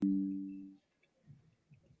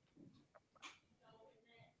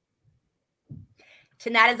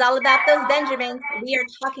Tonight is all about those Benjamins. We are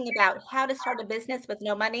talking about how to start a business with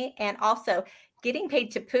no money and also getting paid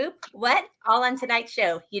to poop. What? All on tonight's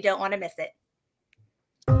show. You don't want to miss it.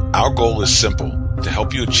 Our goal is simple: to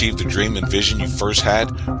help you achieve the dream and vision you first had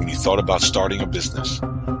when you thought about starting a business.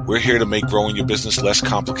 We're here to make growing your business less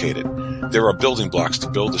complicated. There are building blocks to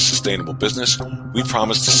build a sustainable business. We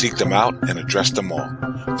promise to seek them out and address them all.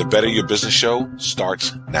 The Better Your Business Show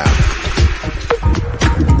starts now.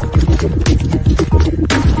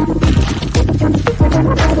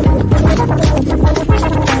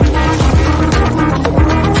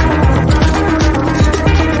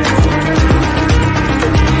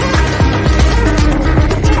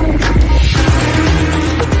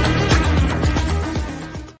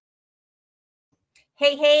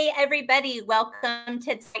 Hey, everybody. Welcome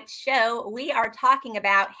to tonight's show. We are talking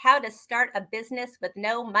about how to start a business with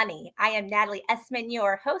no money. I am Natalie Essman,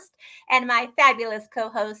 your host, and my fabulous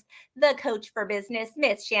co-host, the coach for business,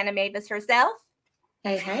 Miss Shanna Mavis herself.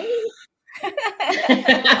 Hey.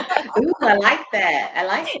 Ooh, I like that.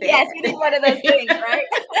 Yes, you need one of those things, right?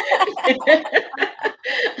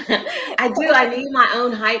 I do. I need my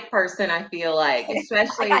own hype person, I feel like,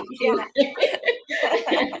 especially.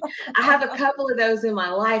 I have a couple of those in my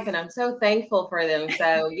life, and I'm so thankful for them.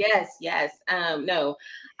 So yes. No,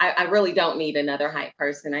 I really don't need another hype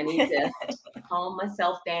person. I need to calm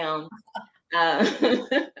myself down.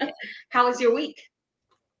 How was your week?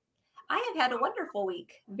 I have had a wonderful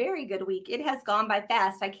week. Very good week. It has gone by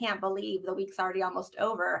fast. I can't believe the week's already almost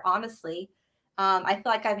over, honestly. I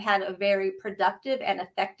feel like I've had a very productive and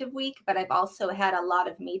effective week, but I've also had a lot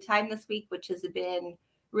of me time this week, which has been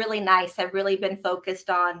really nice. I've really been focused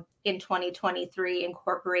on, in 2023,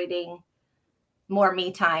 incorporating more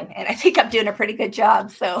me time. And I think I'm doing a pretty good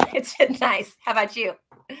job. So it's been nice. How about you?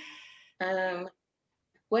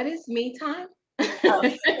 What is me time? Oh,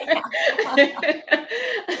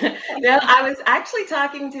 No, I was actually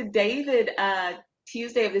talking to David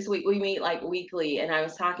Tuesday of this week. We meet like weekly, and I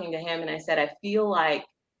was talking to him, and I said I feel like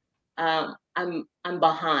I'm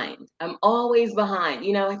behind. I'm always behind.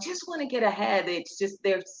 I just want to get ahead. It's just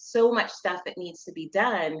there's so much stuff that needs to be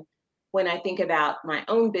done when I think about my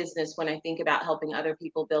own business, when I think about helping other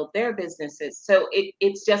people build their businesses. So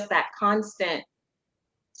it's just that constant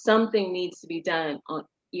something needs to be done on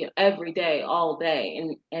every day, all day.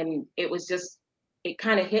 And it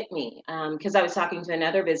kind of hit me because I was talking to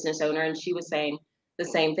another business owner, and she was saying the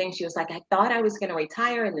same thing. She was like, I thought I was going to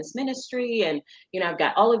retire in this ministry, and I've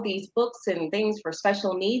got all of these books and things for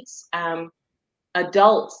special needs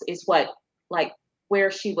adults is what, like, where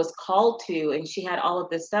she was called to, and she had all of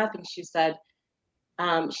this stuff, and she said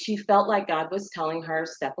she felt like God was telling her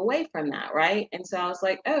step away from that, right? And so I was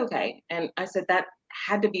like, oh, okay. And I said that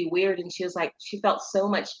had to be weird. And she was like, she felt so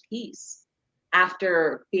much peace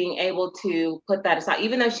after being able to put that aside,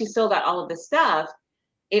 even though she still got all of this stuff.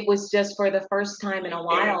 It was just for the first time in a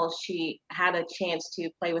while, she had a chance to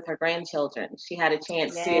play with her grandchildren. She had a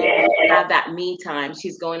chance to have that me time.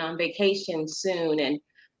 She's going on vacation soon. And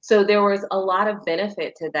so there was a lot of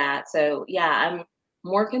benefit to that. So yeah, I'm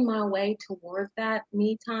working my way toward that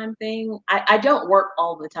me time thing. I don't work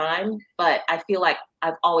all the time, but I feel like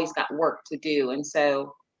I've always got work to do. And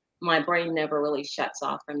so my brain never really shuts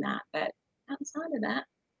off from that. But outside of that,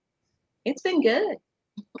 it's been good.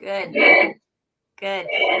 Good. Let's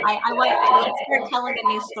start telling a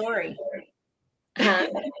new story.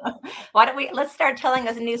 Let's start telling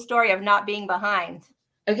us a new story of not being behind.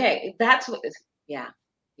 Okay, yeah.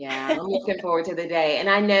 I'm looking forward to the day. And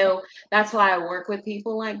I know that's why I work with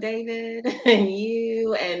people like David and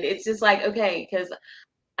you. And it's just like, okay, because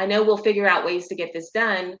I know we'll figure out ways to get this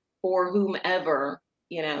done for whomever,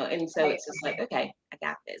 and so it's just like, okay, I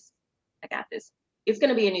got this. It's going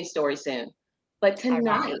to be a new story soon. But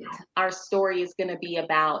tonight, our story is going to be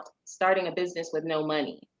about starting a business with no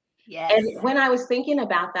money. Yes. And when I was thinking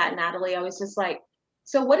about that, Natalie, I was just like,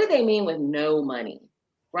 so what do they mean with no money,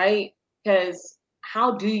 right? Because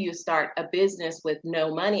how do you start a business with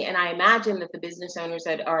no money? And I imagine that the business owners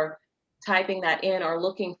that are typing that in or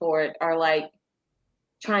looking for it are like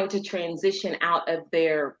trying to transition out of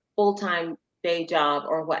their full-time day job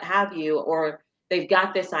or what have you, or they've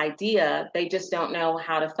got this idea, they just don't know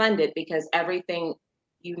how to fund it because everything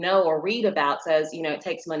or read about says, it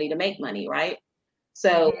takes money to make money, right?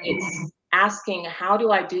 So it's asking, how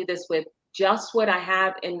do I do this with just what I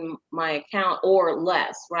have in my account or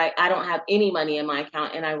less, right? I don't have any money in my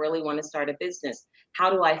account and I really want to start a business.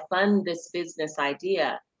 How do I fund this business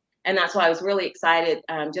idea? And that's why I was really excited.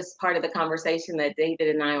 Just part of the conversation that David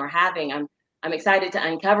and I were having, I'm excited to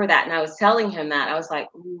uncover that. And I was telling him that I was like,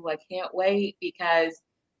 ooh, I can't wait because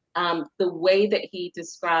the way that he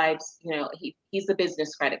describes, he's the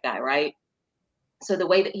business credit guy, right? So the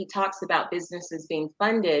way that he talks about businesses being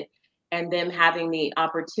funded and them having the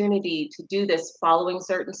opportunity to do this following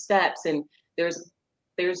certain steps, and there's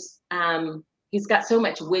he's got so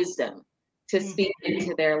much wisdom to speak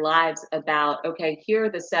into their lives about, okay, here are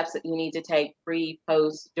the steps that you need to take pre,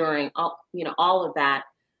 post, during, all of that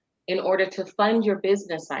in order to fund your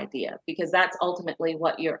business idea, because that's ultimately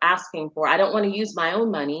what you're asking for. I don't want to use my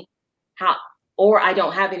own money, or I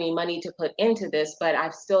don't have any money to put into this, but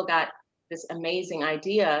I've still got this amazing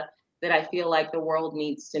idea that I feel like the world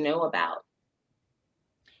needs to know about.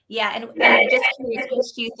 Yeah, and just curious,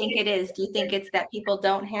 which do you think it is? Do you think it's that people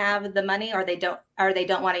don't have the money, or they don't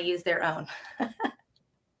want to use their own?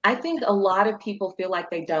 I think a lot of people feel like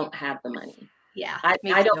they don't have the money. Yeah,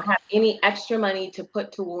 I don't have any extra money to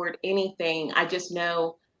put toward anything. I just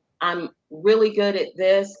know I'm really good at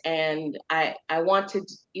this, and I want to,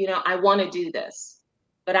 I want to do this,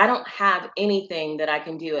 but I don't have anything that I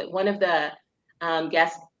can do it. One of the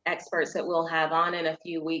guest experts that we'll have on in a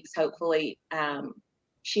few weeks, hopefully,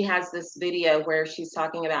 she has this video where she's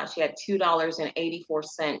talking about she had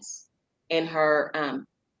 $2.84 in her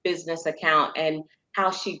business account, and how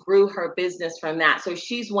she grew her business from that. So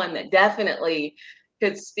she's one that definitely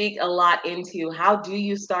could speak a lot into how do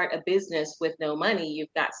you start a business with no money?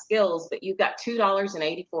 You've got skills, but you've got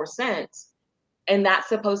 $2.84, and that's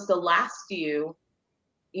supposed to last you,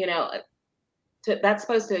 that's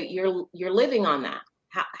supposed to, you're living on that.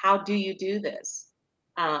 How do you do this?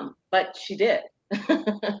 But she did. So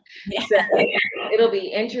it'll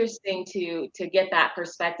be interesting to get that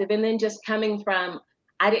perspective. And then just coming from,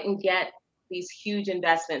 I didn't get these huge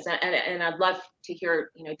investments, and I'd love to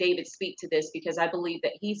hear David speak to this, because I believe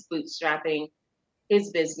that he's bootstrapping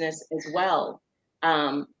his business as well.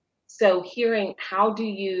 So hearing, how do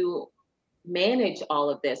you manage all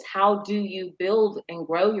of this? How do you build and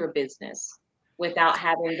grow your business without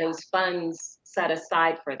having those funds set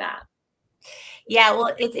aside for that? Yeah,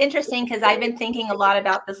 well, it's interesting because I've been thinking a lot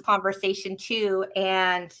about this conversation too,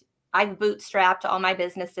 and I've bootstrapped all my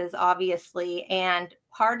businesses, obviously, and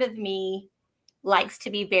part of me likes to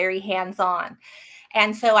be very hands-on.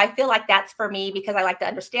 And so I feel like that's for me, because I like to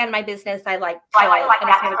understand my business. I like to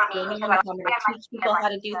understand what's going on. I'm going to teach people how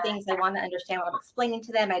to do things. I want to understand what I'm explaining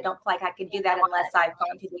to them. I don't feel like I can do that unless I've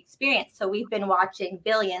gone through the experience. So we've been watching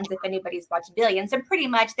Billions, if anybody's watched Billions, and pretty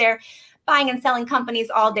much they're buying and selling companies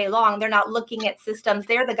all day long. They're not looking at systems.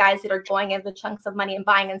 They're the guys that are going into chunks of money and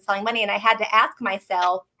buying and selling money. And I had to ask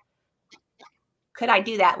myself, could I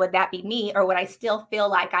do that? Would that be me? Or would I still feel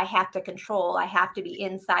like I have to control? I have to be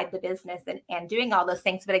inside the business and doing all those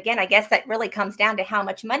things. But again, I guess that really comes down to how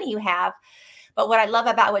much money you have. But what I love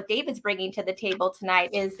about what David's bringing to the table tonight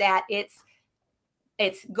is that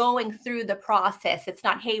it's going through the process. It's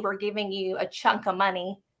not, hey, we're giving you a chunk of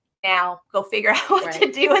money. Now go figure out what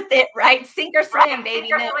to do with it, right? Sink or swim, baby.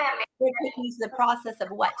 No, we're taking you through the process of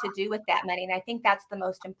what to do with that money. And I think that's the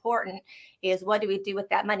most important, is what do we do with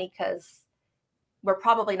that money? Because we're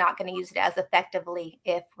probably not going to use it as effectively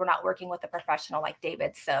if we're not working with a professional like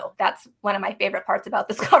David. So that's one of my favorite parts about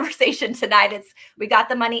this conversation tonight. It's, we got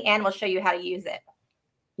the money and we'll show you how to use it.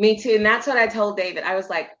 Me too. And that's what I told David. I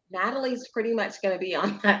was like, Natalie's pretty much going to be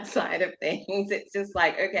on that side of things. It's just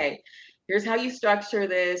like, okay, here's how you structure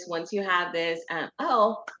this. Once you have this,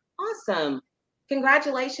 oh, awesome.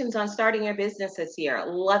 Congratulations on starting your business this year.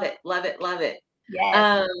 Love it, love it, love it.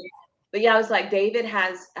 Yes. But yeah, I was like, David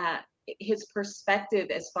has his perspective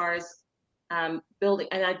as far as building,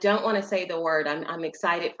 and I don't want to say the word. I'm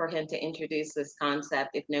excited for him to introduce this concept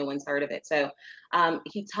if no one's heard of it. So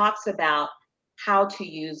he talks about how to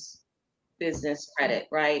use business credit,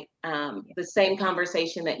 right? The same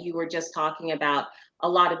conversation that you were just talking about. A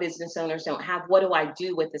lot of business owners don't have. What do I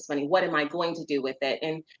do with this money? What am I going to do with it?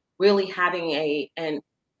 And really having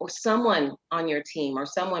or someone on your team or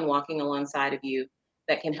someone walking alongside of you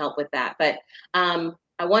that can help with that. But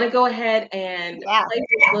I want to go ahead and play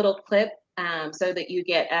this little clip so that you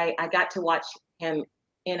get, I got to watch him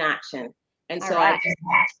in action. And so I just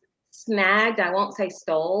snagged, I won't say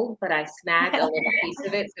stole, but I snagged a little piece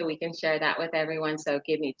of it so we can share that with everyone. So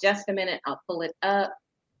give me just a minute. I'll pull it up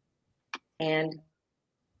and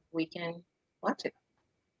we can watch it.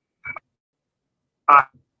 I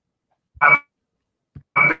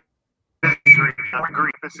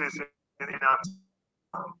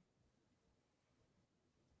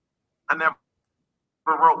never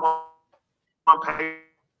wrote one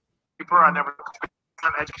paper. I never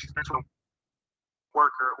done education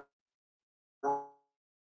worker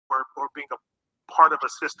or being a part of a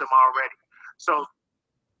system already. So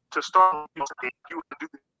to start, you can do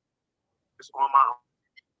this on my own.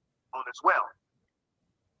 as well.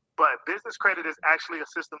 But business credit is actually a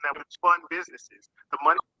system that would fund businesses. The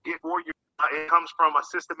money you get for you, it comes from a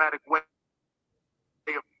systematic way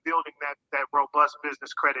of building that robust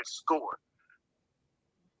business credit score.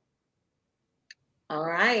 All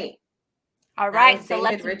right. All right, Guys, so David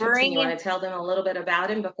let's Richardson, bring you want in. to tell them a little bit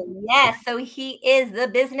about him before? Yes, so he is the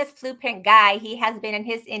business blueprint guy. He has been in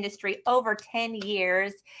his industry over 10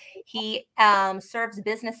 years. He serves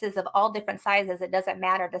businesses of all different sizes. It doesn't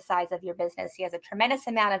matter the size of your business. He has a tremendous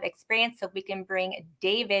amount of experience. So we can bring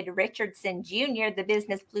David Richardson Jr., the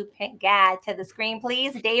business blueprint guy, to the screen,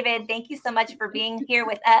 please. David, thank you so much for being here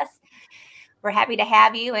with us. We're happy to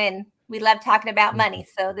have you, and we love talking about money,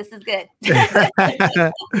 so this is good.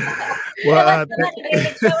 Well,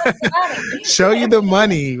 show you the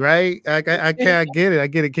money, right? I get it. I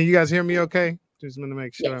get it. Can you guys hear me okay? Just want to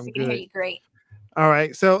make sure yes, I'm we good. can hear you great. All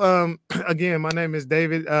right. So again, my name is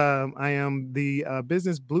David. I am the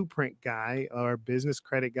business blueprint guy or business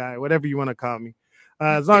credit guy, whatever you want to call me.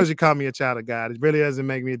 As long as you call me a child of God, it really doesn't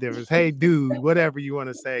make me a difference. Hey, dude, whatever you want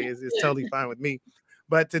to say is totally fine with me.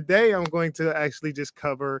 But today I'm going to actually just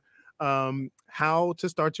cover how to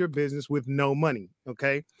start your business with no money.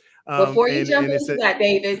 Okay. Before you jump into that,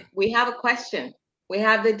 David, we have a question. We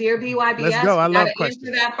have the Dear BYBS. Let's go. I love questions.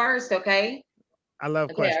 Answer that first, okay? I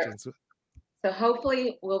love questions. So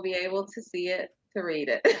hopefully we'll be able to see it, to read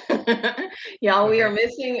it. Y'all, we are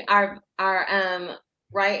missing our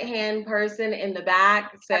right-hand person in the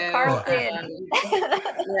back. So Carlton.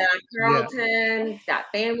 Carlton got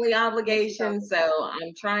family obligations. So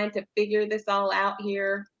I'm trying to figure this all out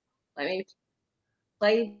here. Let me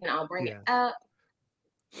play and I'll bring it up.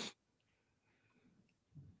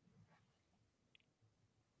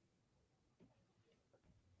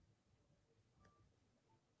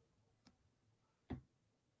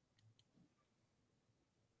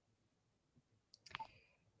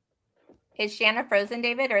 Is Shanna frozen,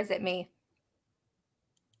 David, or is it me?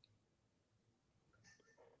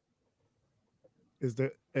 Is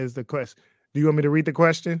the question? Do you want me to read the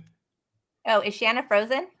question? Oh, is Shanna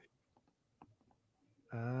frozen?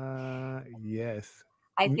 Yes.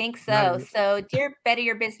 I think so. So, dear Better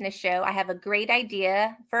Your Business Show, I have a great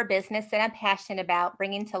idea for a business that I'm passionate about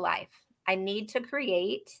bringing to life. I need to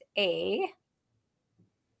create a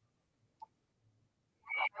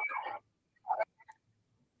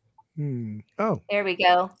There we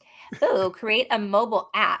go. Create a mobile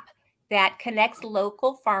app that connects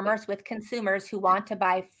local farmers with consumers who want to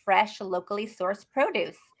buy fresh, locally sourced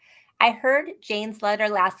produce. I heard Jane's letter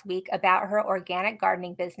last week about her organic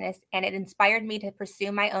gardening business, and it inspired me to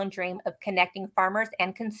pursue my own dream of connecting farmers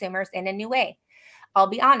and consumers in a new way. I'll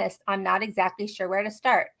be honest, I'm not exactly sure where to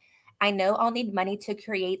start. I know I'll need money to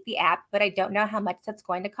create the app, but I don't know how much that's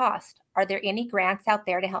going to cost. Are there any grants out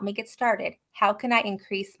there to help me get started? How can I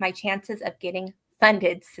increase my chances of getting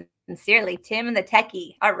funded? Sincerely, Tim the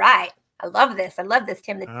Techie. All right. I love this. Tim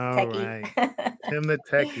the Techie. Right. Tim the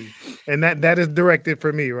Techie. And that is directed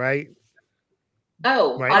for me, right?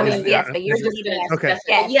 Oh, right. I mean, yes, but you're just okay.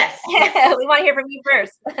 Yes. We want to hear from you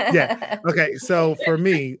first. Yeah. Okay. So for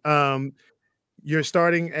me, you're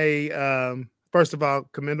starting a first of all,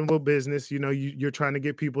 commendable business. You know, you're trying to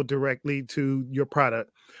get people directly to your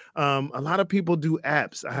product. A lot of people do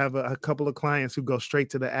apps. I have a couple of clients who go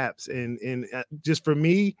straight to the apps, and just for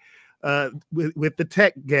me, with the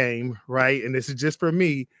tech game, right? And this is just for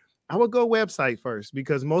me. I would go website first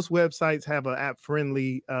because most websites have an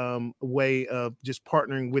app-friendly way of just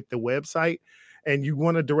partnering with the website, and you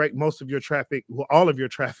want to direct most of your traffic, well, all of your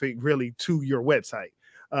traffic, really to your website.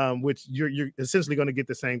 Which you're essentially going to get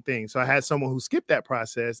the same thing. So I had someone who skipped that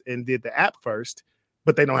process and did the app first,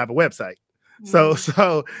 but they don't have a website.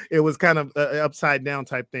 So it was kind of an upside down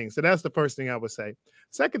type thing. So that's the first thing I would say.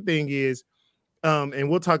 Second thing is, and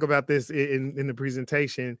we'll talk about this in the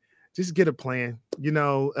presentation, just get a plan. You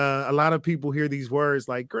know, a lot of people hear these words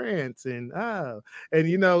like grants and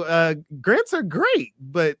grants are great,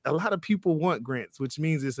 but a lot of people want grants, which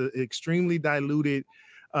means it's an extremely diluted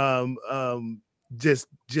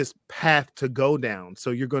just path to go down.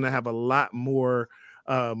 So you're going to have a lot more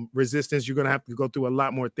resistance. You're going to have to go through a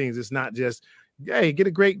lot more things. It's not just, hey, get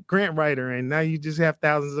a great grant writer and now you just have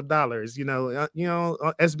thousands of dollars.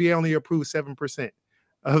 SBA only approves 7%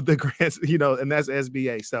 of the grants, and that's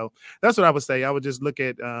SBA. So that's what I would say. I would just look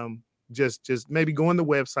at just maybe go in the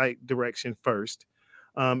website direction first,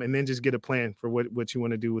 and then just get a plan for what you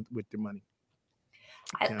want to do with your money.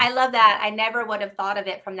 I love that. I never would have thought of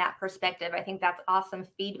it from that perspective. I think that's awesome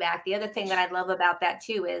feedback. The other thing that I love about that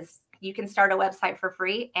too is you can start a website for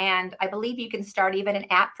free. And I believe you can start even an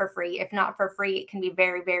app for free. If not for free, it can be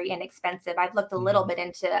very, very inexpensive. I've looked a little bit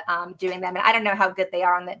into doing them, and I don't know how good they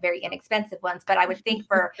are on the very inexpensive ones, but I would think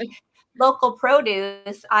for local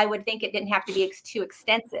produce, I would think it didn't have to be too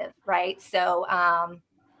extensive, right? So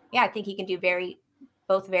yeah, I think you can do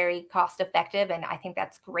both very cost effective. And I think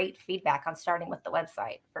that's great feedback on starting with the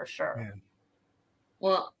website for sure. Yeah.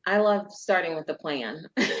 Well, I love starting with the plan.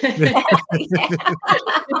 Yeah. You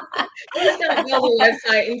just gotta build a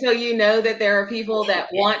website until you know that there are people that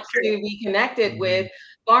want to be connected with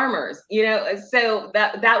farmers, so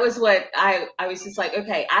that was what I was just like,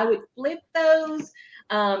 okay, I would flip those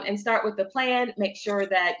and start with the plan, make sure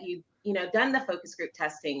that you've done the focus group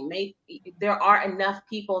testing. There are enough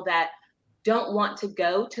people that don't want to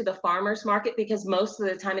go to the farmers market, because most of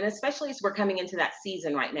the time, and especially as we're coming into that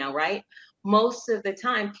season right now, right? Most of the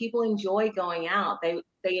time people enjoy going out.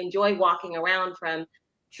 They enjoy walking around from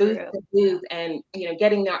booth to booth and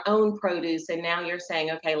getting their own produce. And now you're saying,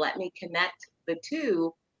 okay, let me connect the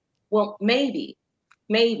two. Well, maybe,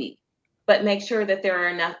 but make sure that there are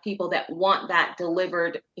enough people that want that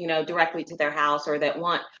delivered, directly to their house, or that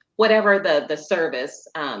want whatever the service.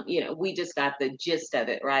 We just got the gist of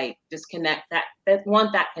it, right? Just connect that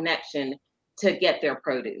want that connection to get their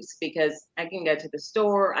produce, because I can go to the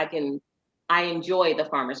store, I enjoy the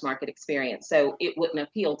farmers market experience, so it wouldn't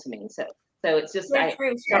appeal to me. So it's just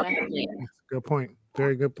true. Good point.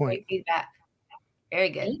 Very good point. Great feedback. Very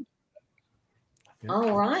good. Yep.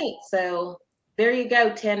 All right, so there you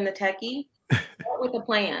go, Tim the techie. Start with a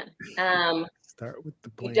plan. Start with the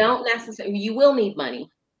plan. You will need money,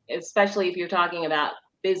 especially if you're talking about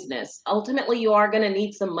business. Ultimately, you are going to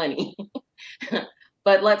need some money.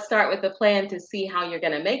 But let's start with the plan to see how you're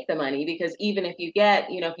going to make the money, because even if you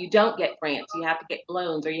if you don't get grants, you have to get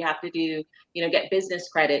loans, or you have to do, get business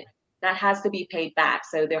credit, that has to be paid back.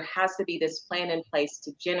 So there has to be this plan in place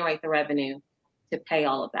to generate the revenue to pay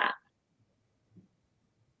all of that.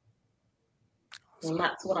 And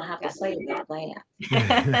that's what I have to say about that.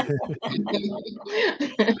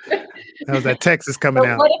 That was that Texas coming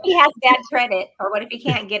out. What if he has bad credit, or what if he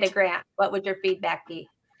can't get a grant? What would your feedback be?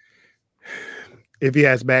 If he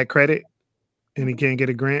has bad credit and he can't get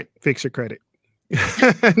a grant, fix your credit.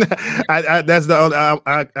 That's the only.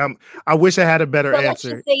 I wish I had a better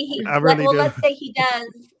answer. Let's say he does.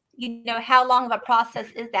 How long of a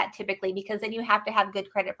process is that typically? Because then you have to have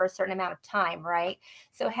good credit for a certain amount of time, right?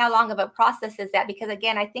 So how long of a process is that? Because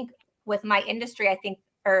again, I think with my industry,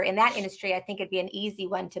 in that industry, I think it'd be an easy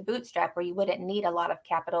one to bootstrap, where you wouldn't need a lot of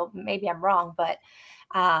capital. Maybe I'm wrong, but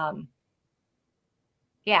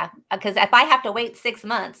yeah, because if I have to wait 6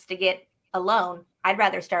 months to get a loan, I'd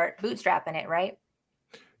rather start bootstrapping it, right?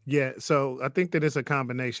 Yeah, so I think that it's a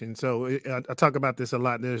combination. So I talk about this a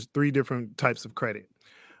lot. There's 3 different types of credit.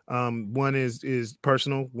 One is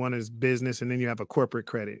personal, one is business, and then you have a corporate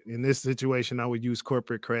credit. In this situation, I would use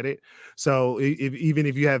corporate credit. So even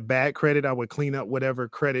if you have bad credit, I would clean up whatever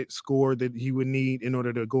credit score that you would need in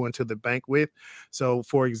order to go into the bank with. So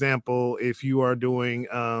for example, if you are doing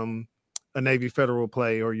a Navy Federal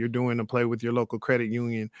play, or you're doing a play with your local credit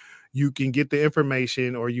union, you can get the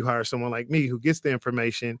information, or you hire someone like me who gets the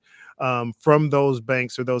information from those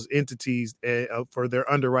banks or those entities for their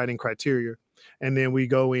underwriting criteria. And then we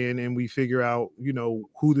go in and we figure out,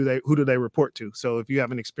 who do they report to? So if you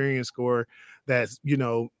have an experience score that's,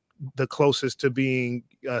 the closest to being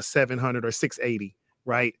 700 or 680,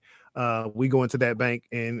 right? We go into that bank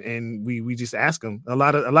and we just ask them. A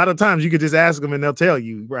lot of times you could just ask them and they'll tell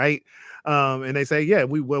you, right? And they say, yeah,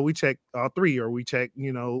 we check all 3, or we check,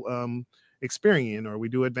 Experian, or we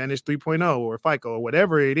do Advantage 3.0 or FICO, or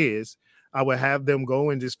whatever it is. I would have them go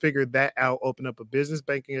and just figure that out, open up a business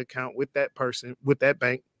banking account with that person, with that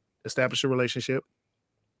bank, establish a relationship.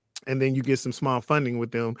 And then you get some small funding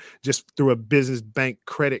with them just through a business bank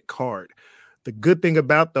credit card. The good thing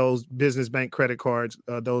about those business bank credit cards,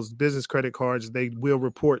 they will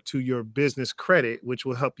report to your business credit, which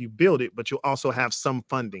will help you build it, but you'll also have some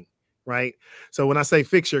funding, right? So when I say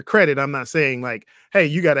fix your credit, I'm not saying like, hey,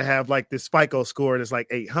 you got to have like this FICO score that's like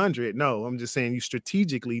 800. No, I'm just saying you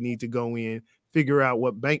strategically need to go in, figure out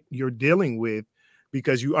what bank you're dealing with,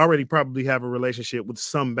 because you already probably have a relationship with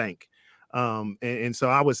some bank. And so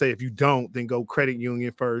I would say if you don't, then go credit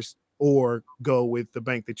union first, or go with the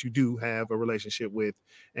bank that you do have a relationship with,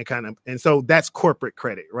 and so that's corporate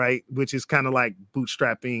credit, right? Which is kind of like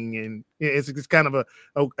bootstrapping, and it's kind of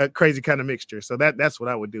a crazy kind of mixture. So that's what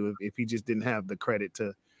I would do if he just didn't have the credit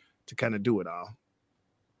to kind of do it all.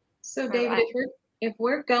 So David, if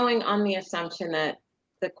we're going on the assumption that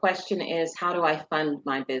the question is, how do I fund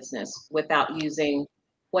my business without using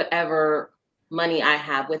whatever money I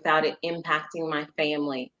have without it impacting my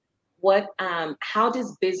family. How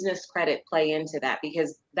does business credit play into that?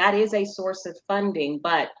 Because that is a source of funding,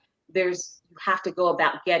 but you have to go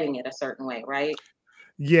about getting it a certain way, right?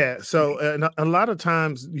 Yeah. So a lot of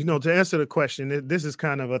times, to answer the question, this is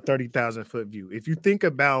kind of a 30,000-foot view. If you think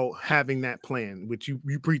about having that plan, which you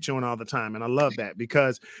preach on all the time, and I love that,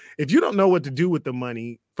 because if you don't know what to do with the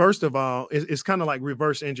money, first of all, it's kind of like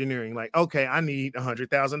reverse engineering. Like, okay, I need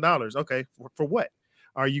 $100,000. Okay, for what?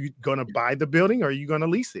 Are you going to buy the building or are you going to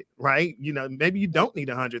lease it? Right? Maybe you don't need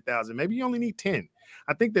 100,000. Maybe you only need 10.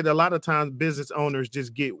 I think that a lot of times business owners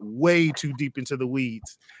just get way too deep into the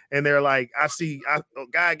weeds, and they're like,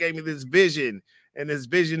 God gave me this vision, and this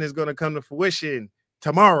vision is going to come to fruition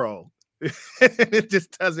tomorrow. It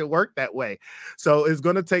just doesn't work that way. So it's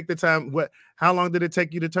going to take the time. How long did it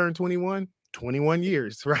take you to turn 21? 21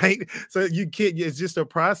 years, right? So it's just a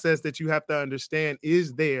process that you have to understand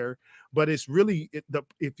is there, but it's really,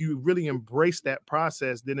 if you really embrace that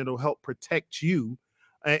process, then it'll help protect you,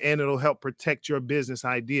 and it'll help protect your business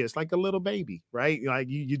ideas, like a little baby, right? Like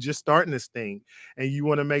you're just starting this thing, and you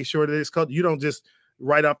want to make sure that it's you don't just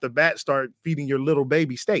right off the bat start feeding your little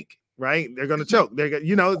baby steak, right? They're going to choke.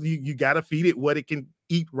 You got to feed it what it can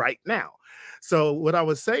eat right now. So what I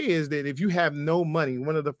would say is that if you have no money,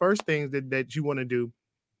 one of the first things that you want to do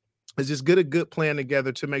is just get a good plan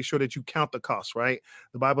together to make sure that you count the cost, right?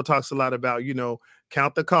 The Bible talks a lot about,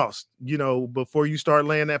 count the cost, before you start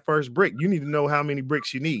laying that first brick. You need to know how many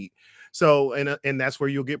bricks you need. So, and that's where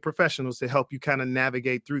you'll get professionals to help you kind of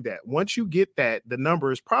navigate through that. Once you get that, the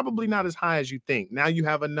number is probably not as high as you think. Now you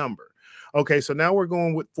have a number. Okay, so now we're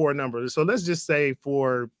going for a number. So let's just say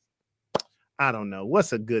I don't know,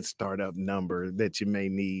 what's a good startup number that you may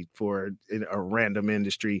need for a random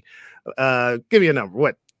industry? Give me a number.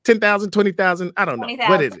 What? 10,000, 20,000? I don't know.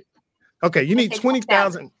 20,000. What is it? Okay, you need 20,000.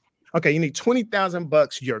 20,000. Okay, you need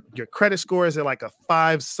 $20,000. Your credit score is at like a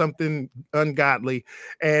 5 something ungodly,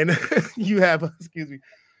 and you have, excuse me,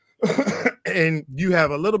 and you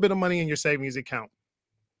have a little bit of money in your savings account,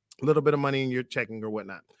 a little bit of money in your checking or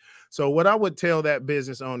whatnot. So what I would tell that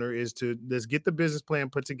business owner is let's get the business plan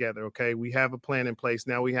put together. Okay, we have a plan in place.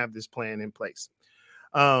 Now we have this plan in place.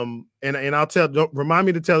 And remind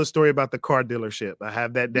me to tell the story about the car dealership. I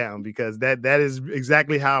have that down because that is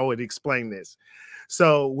exactly how I would explain this.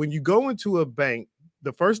 So when you go into a bank,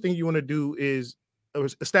 the first thing you want to do is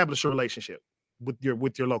establish a relationship with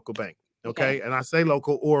your local bank. Okay. And I say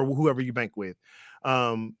local or whoever you bank with.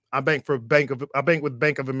 I bank with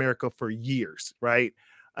Bank of America for years, right?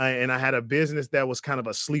 And I had a business that was kind of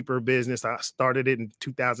a sleeper business. I started it in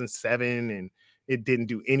 2007 and it didn't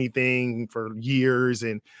do anything for years.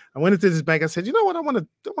 And I went into this bank. I said, you know what? I want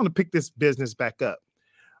to pick this business back up.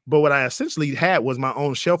 But what I essentially had was my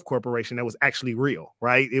own shelf corporation that was actually real,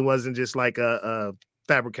 right? It wasn't just like a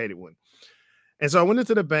fabricated one. And so I went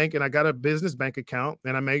into the bank and I got a business bank account,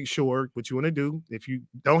 and I made sure what you want to do. If you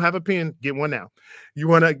don't have a pen, get one now. You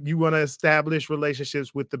want to establish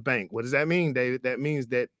relationships with the bank. What does that mean, David? That means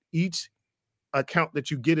that each account that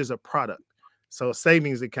you get is a product. So a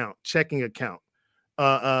savings account, checking account,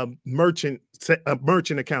 merchant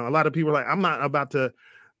account. A lot of people are like, I'm not about to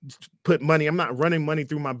put money. I'm not running money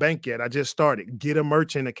through my bank yet. I just started. Get a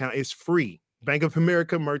merchant account. It's free. Bank of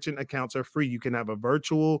America merchant accounts are free. You can have a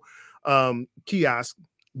virtual kiosk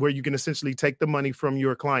where you can essentially take the money from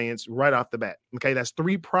your clients right off the bat. Okay, that's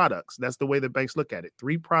 3 products. That's the way the banks look at it.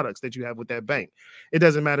 3 products that you have with that bank. It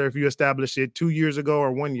doesn't matter if you established it 2 years ago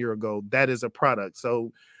or 1 year ago. That is a product.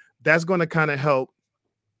 So that's going to kind of help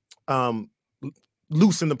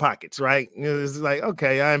loosen the pockets, right? It's like,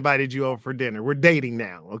 okay, I invited you over for dinner. We're dating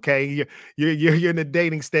now. Okay, you're in the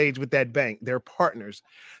dating stage with that bank. They're partners.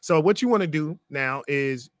 So what you want to do now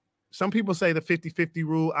is, some people say the 50-50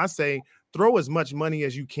 rule. I say throw as much money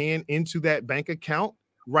as you can into that bank account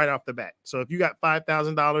right off the bat. So if you got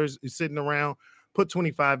 $5,000 sitting around, put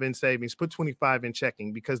 25 in savings, put 25 in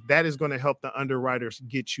checking, because that is going to help the underwriters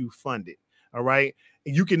get you funded. All right.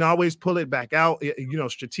 You can always pull it back out,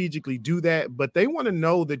 strategically do that, but they want to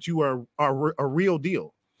know that you are a real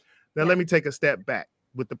deal. Now, let me take a step back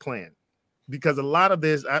with the plan, because a lot of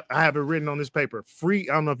this, I have it written on this paper, free.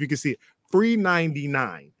 I don't know if you can see it, free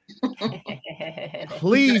 99.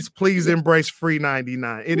 Please embrace free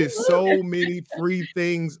 99. It is so many free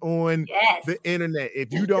things on the internet.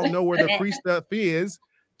 If you don't know where the free stuff is,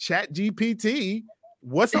 ChatGPT,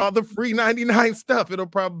 what's all the free 99 stuff? It'll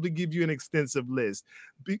probably give you an extensive list.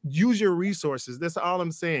 Use your resources. That's all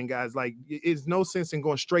I'm saying, guys. Like, it's no sense in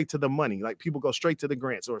going straight to the money. Like, people go straight to the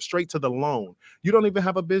grants or straight to the loan. You don't even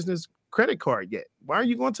have a business credit card yet. Why are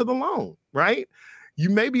you going to the loan, right? you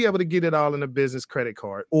may be able to get it all in a business credit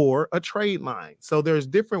card or a trade line. So there's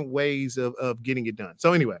different ways of getting it done.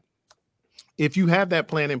 So anyway, if you have that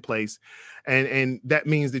plan in place, and that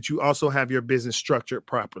means that you also have your business structured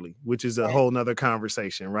properly, which is a whole nother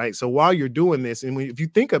conversation, right? So while you're doing this, and if you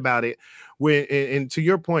think about it, and to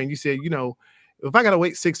your point, you said, if I got to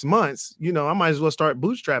wait 6 months, I might as well start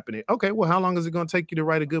bootstrapping it. Okay, well, how long is it going to take you to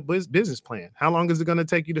write a good business plan? How long is it going to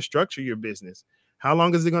take you to structure your business? How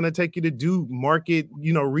long is it going to take you to do market,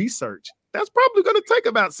 research? That's probably going to take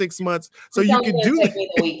about 6 months. So you can do take me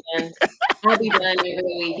the weekend. I'll be done over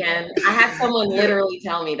the weekend. I had someone literally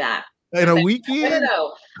tell me that. In a weekend?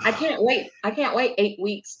 No, I can't wait. I can't wait 8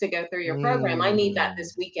 weeks to go through your program. I need that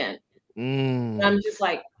this weekend. I'm just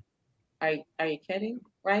like, are you kidding?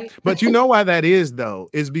 Right. But you know why that is, though,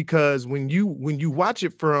 is because when you watch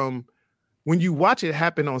it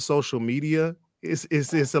happen on social media,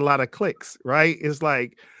 it's a lot of clicks, right? It's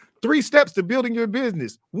like 3 steps to building your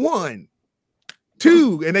business. 1,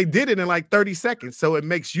 2, and they did it in like 30 seconds. So it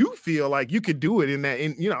makes you feel like you could do it in that,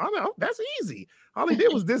 I know that's easy. All they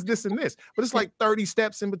did was this, and this, but it's like 30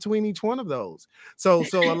 steps in between each one of those. So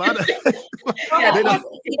a lot of,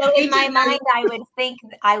 in my mind, I would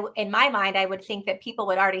think that people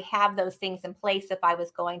would already have those things in place if I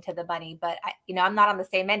was going to the money, but I'm not on the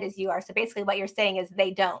same end as you are. So basically what you're saying is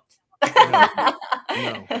they don't.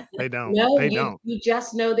 No, they don't. No, they don't. You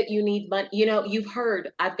just know that you need money. You've heard,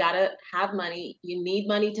 I've got to have money. You need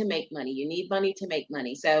money to make money. You need money to make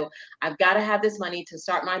money. So I've got to have this money to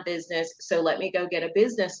start my business. So let me go get a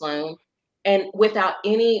business loan. And without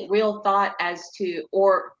any real thought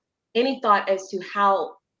or any thought as to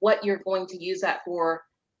what you're going to use that for,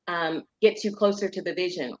 gets you closer to the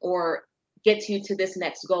vision or gets you to this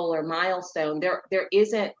next goal or milestone. There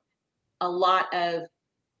isn't a lot of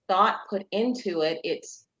thought put into it.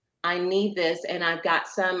 It's, I need this, and I've got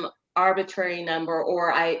some arbitrary number,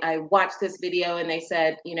 or I watched this video and they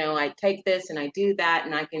said, I take this and I do that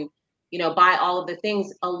and I can, buy all of the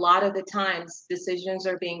things. A lot of the times decisions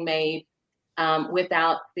are being made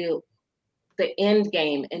without the end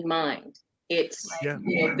game in mind. It's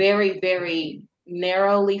very, very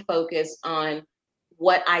narrowly focused on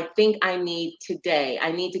what I think I need today.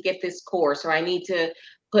 I need to get this course, or I need to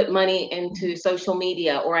put money into social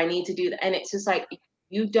media, or I need to do that. And it's just like,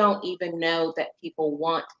 you don't even know that people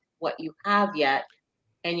want what you have yet.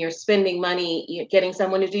 And you're spending money, getting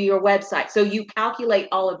someone to do your website. So you calculate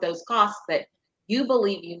all of those costs that you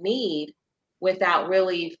believe you need without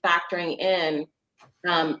really factoring in,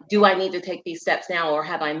 do I need to take these steps now, or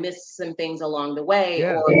have I missed some things along the way,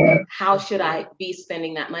 or how should I be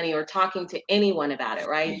spending that money, or talking to anyone about it,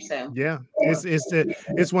 right? So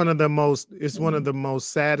it's one of the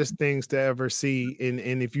most saddest things to ever see,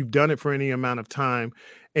 and if you've done it for any amount of time,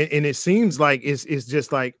 and it seems like it's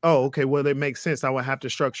just like, oh, okay, well, it makes sense. I would have to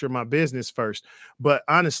structure my business first, but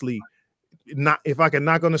honestly, if I can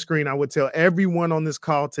knock on the screen, I would tell everyone on this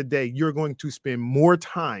call today, you're going to spend more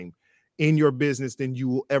time in your business than you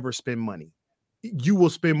will ever spend money. You will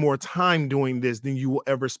spend more time doing this than you will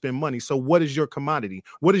ever spend money. So what is your commodity?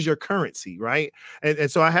 What is your currency, right?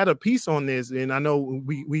 And so I had a piece on this, and I know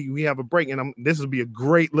we have a break, and this will be a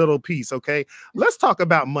great little piece, okay? Let's talk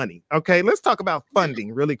about money, okay? Let's talk about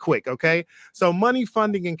funding really quick, okay? So money,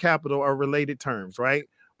 funding, and capital are related terms, right?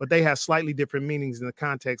 But they have slightly different meanings in the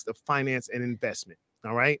context of finance and investment,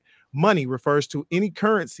 all right? Money refers to any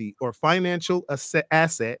currency or financial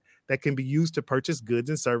asset that can be used to purchase goods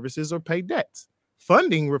and services or pay debts.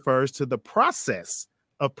 Funding refers to the process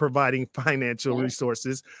of providing financial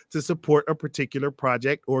resources to support a particular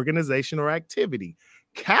project, organization, or activity.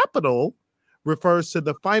 Capital refers to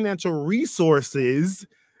the financial resources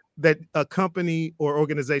that a company or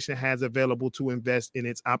organization has available to invest in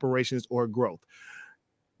its operations or growth.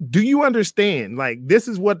 Do you understand? Like, this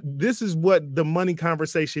is what the money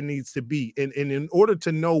conversation needs to be. And in order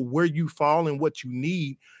to know where you fall and what you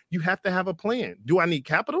need, you have to have a plan. Do I need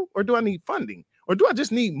capital, or do I need funding, or do I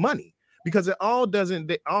just need money? Because all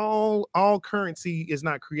currency is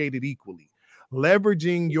not created equally.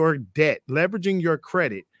 Leveraging your debt, leveraging your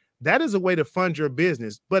credit, that is a way to fund your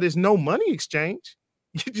business, but it's no money exchange.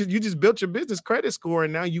 You just built your business credit score,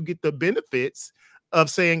 and now you get the benefits of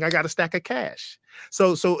saying, I got a stack of cash.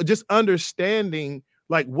 So just understanding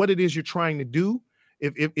like what it is you're trying to do.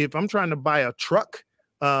 If I'm trying to buy a truck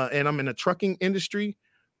and I'm in a trucking industry,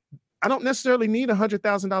 I don't necessarily need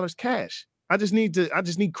 $100,000 cash. I just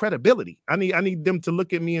need credibility. I need them to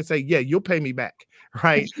look at me and say, yeah, you'll pay me back.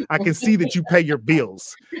 Right. I can see that you pay your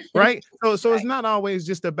bills. Right. So it's not always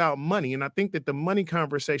just about money. And I think that the money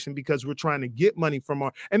conversation, because we're trying to get money from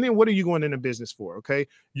and then what are you going into business for? Okay.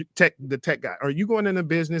 The tech guy, are you going into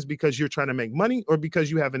business because you're trying to make money, or because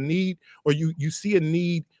you have a need, or you see a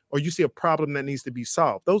need, or you see a problem that needs to be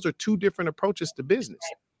solved? Those are two different approaches to business,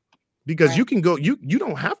 because you can go, you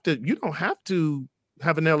don't have to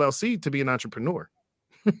have an LLC to be an entrepreneur.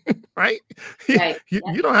 Right?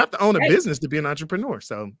 You don't have to own a business to be an entrepreneur.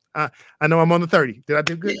 So I know I'm on the 30. Did I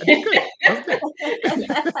do good? I did good.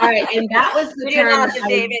 All right. And that was the term,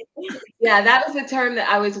 that was the term that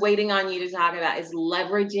I was waiting on you to talk about, is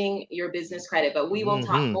leveraging your business credit. But we will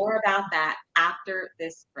talk more about that after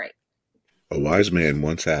this break. A wise man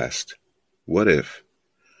once asked, what if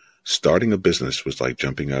starting a business was like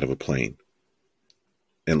jumping out of a plane?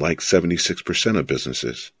 And like 76% of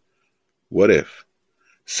businesses, what if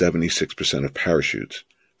 76% of parachutes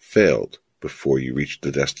failed before you reached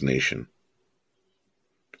the destination?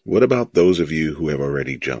 What about those of you who have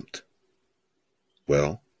already jumped?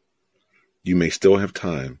 Well, you may still have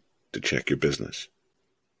time to check your business.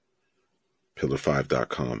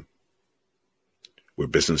 Pillar5.com, where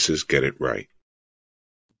businesses get it right.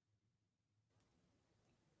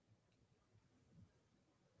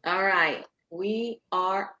 All right, we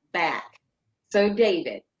are back. So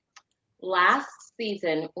David, last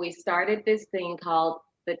season we started this thing called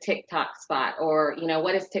the TikTok spot, or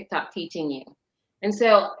what is TikTok teaching you? And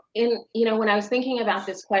so when I was thinking about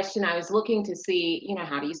this question, I was looking to see,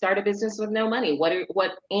 how do you start a business with no money?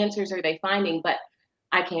 What answers are they finding? But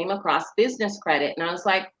I came across business credit, and I was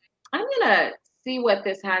like, I'm gonna see what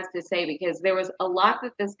this has to say, because there was a lot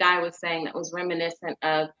that this guy was saying that was reminiscent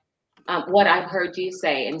of what I've heard you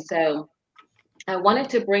say. And so I wanted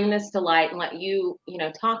to bring this to light and let you,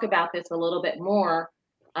 talk about this a little bit more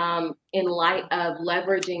in light of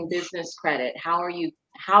leveraging business credit. How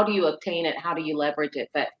do you obtain it? How do you leverage it?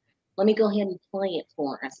 But let me go ahead and play it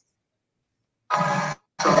for us.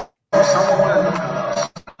 So someone,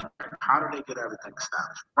 how do they get everything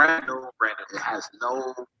established? Brand new, it has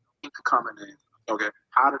no income coming in. Okay,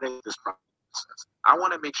 how do they do this process? I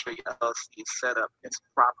want to make sure your LLC is set up as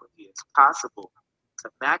properly as possible to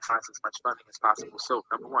maximize as much funding as possible. So,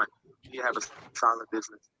 number one, you have a solid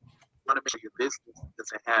business. You want to make sure your business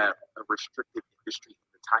doesn't have a restricted industry in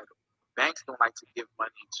the title. Banks don't like to give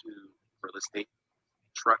money to real estate,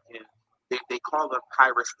 trucking. They call them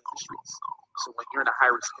high-risk industries. So when you're in a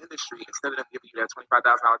high-risk industry, instead of them giving you that $25,000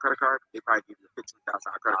 credit card, they probably give you a $15,000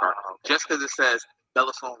 credit card just because it says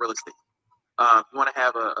Bellastone Real Estate. You want to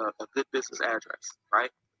have a good business address, right?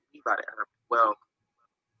 What do you mean by that? Well,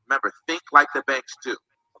 remember, think like the banks do.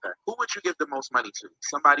 Okay. Who would you give the most money to?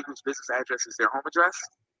 Somebody whose business address is their home address,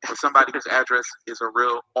 or somebody whose address is a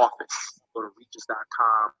real office? Go to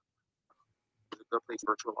Regis.com. It's a good place,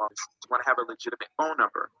 virtual office. You want to have a legitimate phone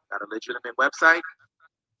number, got a legitimate website.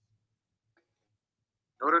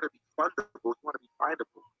 In order to be fundable, you want to be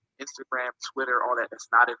findable. Instagram, Twitter, all that. That's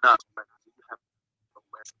not enough. You have a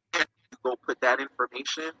website. Go put that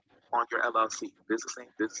information on your LLC. Business name,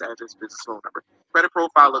 business address, business phone number. Credit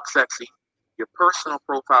profile looks sexy. Your personal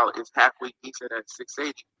profile is halfway decent at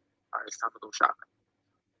 680. All right, it's time to go shopping.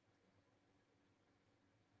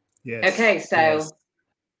 Yes. Okay, so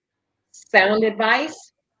sound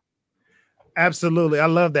advice? Absolutely. I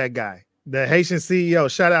love that guy. The Haitian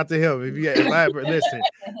CEO, shout out to him. If I ever listen,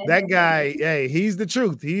 that guy, hey, he's the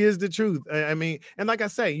truth. He is the truth. I mean, and like I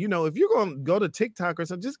say, if you're going to go to TikTok or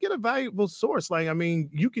something, just get a valuable source. Like, I mean,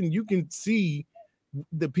 you can see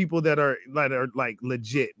the people that are like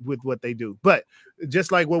legit with what they do. But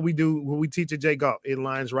just like what we do, when we teach at J Golf, it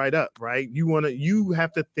lines right up, right? You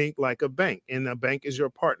have to think like a bank, and a bank is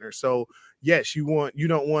your partner. So yes, you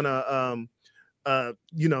don't want to,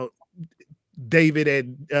 David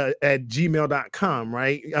at gmail.com,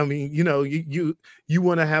 right? I mean, you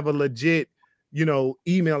want to have a legit,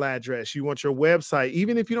 email address. You want your website,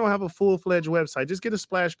 even if you don't have a full-fledged website, just get a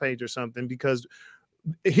splash page or something, because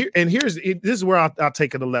this is where I'll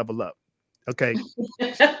take it a level up. Okay.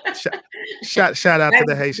 shout out to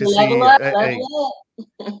the Haitian CEO.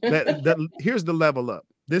 Here's the level up.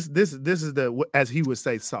 This is the, as he would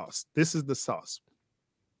say, sauce. This is the sauce.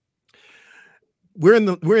 We're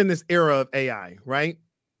in this era of AI, right?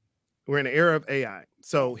 We're in an era of AI.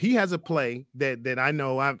 So he has a play that I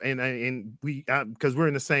know because we're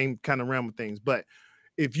in the same kind of realm of things. But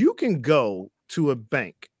if you can go to a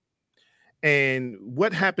bank And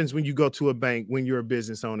what happens when you go to a bank when you're a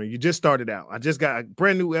business owner? You just started out. I just got a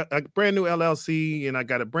brand new LLC, and I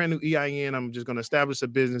got a brand new EIN. I'm just going to establish a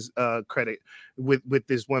business credit with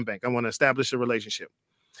this one bank. I want to establish a relationship.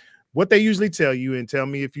 What they usually tell you, and tell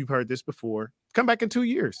me if you've heard this before, come back in 2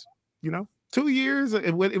 years. 2 years.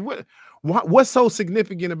 What's so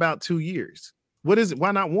significant about 2 years? What is it?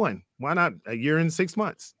 Why not 1? Why not a year and 6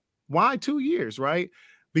 months? Why 2 years, right?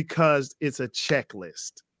 Because it's a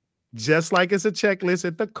checklist. Just like it's a checklist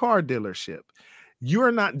at the car dealership.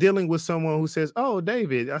 You're not dealing with someone who says, "Oh,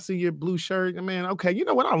 David, I see your blue shirt. Man, okay, you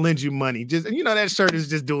know what? I'll lend you money. Just, that shirt is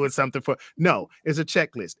just doing something for." No, it's a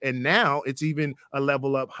checklist. And now it's even a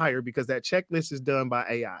level up higher because that checklist is done by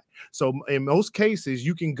AI. So in most cases,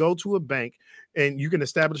 you can go to a bank and you can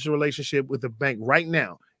establish a relationship with a bank right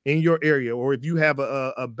now in your area. Or if you have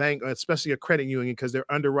a bank, especially a credit union, because their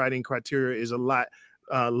underwriting criteria is a lot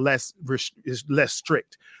less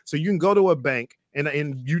strict. So you can go to a bank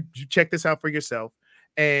and you check this out for yourself,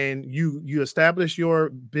 and you establish your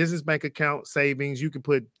business bank account savings. You can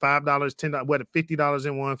put $5, $10, $50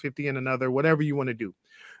 in one, $50 in another, whatever you want to do.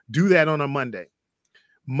 Do that on a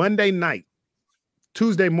Monday night,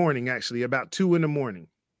 Tuesday morning, actually about 2 a.m.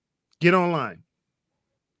 Get online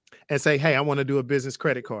and say, "Hey, I want to do a business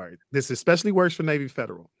credit card. This especially works for Navy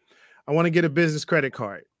Federal. I want to get a business credit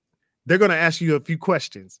card." They're going to ask you a few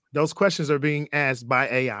questions. Those questions are being asked by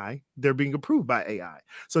AI. They're being approved by AI.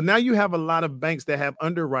 So now you have a lot of banks that have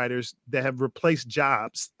underwriters that have replaced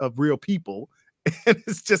jobs of real people. And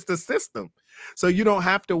it's just a system. So you don't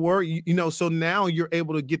have to worry, so now you're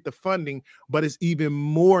able to get the funding, but it's even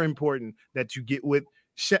more important that you get with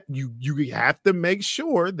you have to make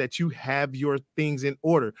sure that you have your things in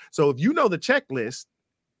order. So if you know the checklist,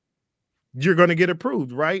 you're going to get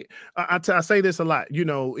approved, right? I say this a lot.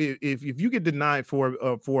 If you get denied for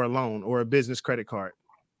a loan or a business credit card,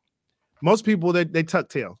 most people they tuck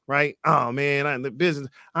tail, right? "Oh man, I'm in the business.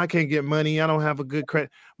 I can't get money. I don't have a good credit."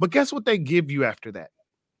 But guess what they give you after that?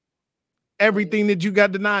 Everything that you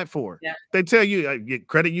got denied for. Yeah. They tell you your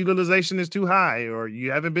credit utilization is too high, or you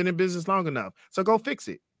haven't been in business long enough. So go fix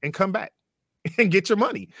it and come back and get your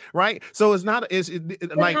money, right? So it's not.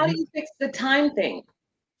 Like, how do you fix the time thing?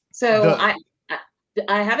 So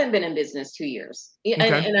I haven't been in business 2 years, and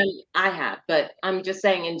I have, but I'm just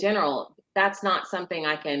saying in general, that's not something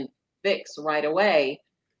I can fix right away.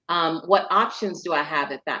 What options do I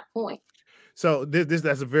have at that point? So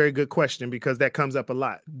that's a very good question, because that comes up a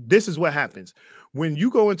lot. This is what happens when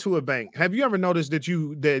you go into a bank. Have you ever noticed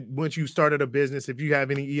that once you started a business, if you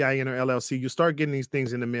have any EIN or LLC, you start getting these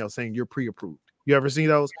things in the mail saying you're pre-approved? You ever see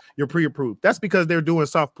those? You're pre-approved. That's because they're doing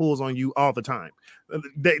soft pulls on you all the time.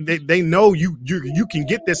 They know you can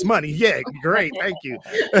get this money. Yeah, great, thank you.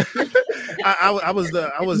 I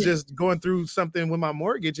was just going through something with my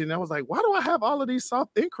mortgage, and I was like, "Why do I have all of these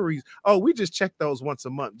soft inquiries?" "Oh, we just check those once a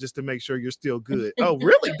month just to make sure you're still good." "Oh,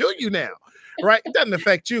 really? Do you now?" Right? It doesn't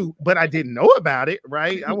affect you, but I didn't know about it.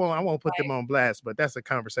 Right? I won't put them on blast, but that's a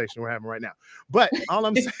conversation we're having right now. But all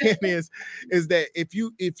I'm saying is that if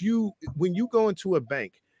you when you go into a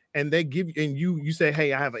bank and they give you, and you say,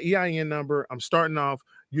 "Hey, I have an EIN number. I'm starting off,"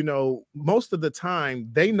 most of the time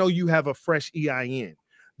they know you have a fresh EIN.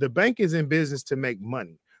 The bank is in business to make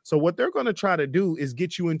money. So what they're going to try to do is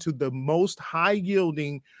get you into the most high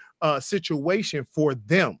yielding situation for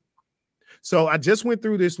them. So I just went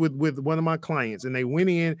through this with one of my clients, and they went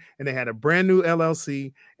in and they had a brand new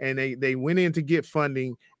LLC, and they went in to get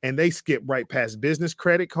funding, and they skipped right past business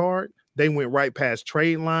credit card. They went right past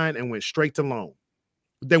trade line and went straight to loan.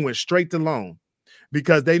 They went straight to loan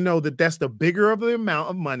because they know that that's the bigger of the amount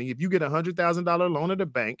of money. If you get $100,000 loan at a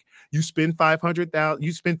bank, you spend $500,000,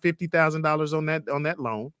 you spend $50,000 on that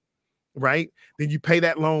loan, right? Then you pay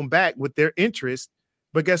that loan back with their interest.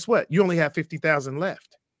 But guess what? You only have $50,000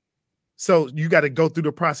 left. So you got to go through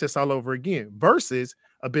the process all over again versus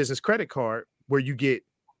a business credit card where you get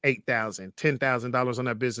 $8,000, $10,000 on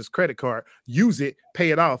that business credit card, use it,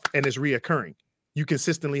 pay it off, and it's reoccurring. You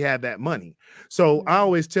consistently have that money. So I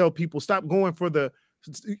always tell people, stop going for the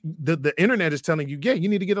internet is telling you, yeah, you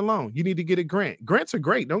need to get a loan. You need to get a grant. Grants are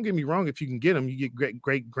great. Don't get me wrong. If you can get them, you get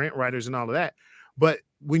great grant writers and all of that. But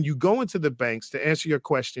when you go into the banks, to answer your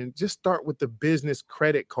question, just start with the business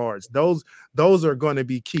credit cards. Those are going to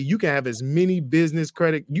be key. You can have as many business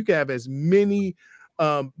credit, you can have as many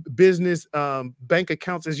business bank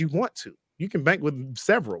accounts as you want to. You can bank with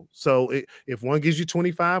several. So if one gives you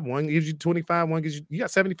 25, one gives you 25, one gives you got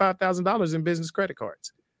 $75,000 in business credit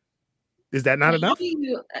cards. Is that not enough?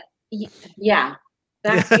 Yeah,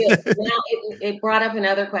 that's good. Now it brought up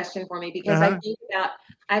another question for me because I think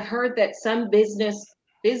I've heard that some business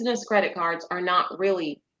credit cards are not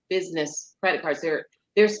really business credit cards.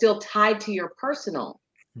 They're still tied to your personal.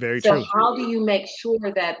 Very So true. how do you make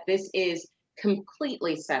sure that this is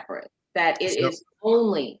completely separate, that it So- is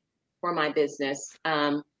only for my business,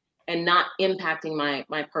 and not impacting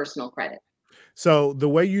my personal credit? So the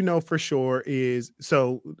way you know for sure is,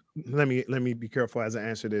 so let me be careful as I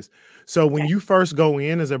answer this. So when you first go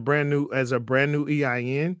in as a brand new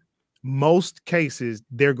EIN, most cases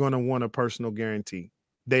they're going to want a personal guarantee.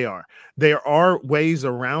 There are ways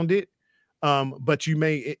around it. But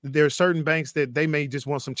there are certain banks that they may just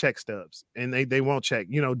want some check stubs and they won't check.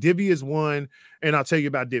 Divvy is one, and I'll tell you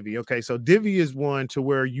about Divvy. Okay, so Divvy is one to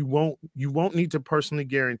where you won't need to personally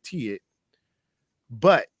guarantee it,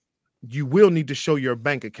 but you will need to show your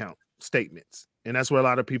bank account statements. And that's where a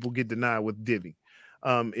lot of people get denied with Divvy.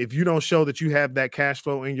 If you don't show that you have that cash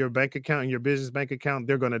flow in your bank account, in your business bank account,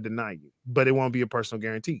 they're going to deny you, but it won't be a personal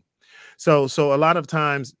guarantee. So a lot of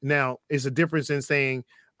times now it's a difference in saying,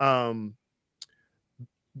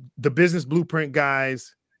 the business blueprint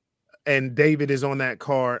guys and David is on that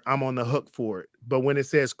card, I'm on the hook for it. But when it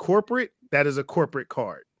says corporate, that is a corporate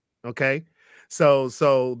card. Okay. So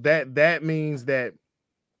that means that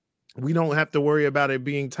we don't have to worry about it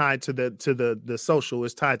being tied to the social.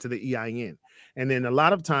 It's tied to the EIN. And then a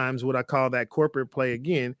lot of times what I call that corporate play,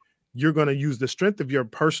 again, you're going to use the strength of your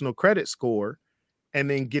personal credit score and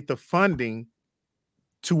then get the funding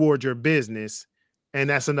toward your business. And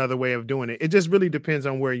that's another way of doing it. It just really depends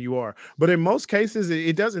on where you are. But in most cases,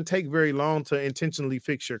 it doesn't take very long to intentionally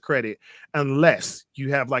fix your credit unless you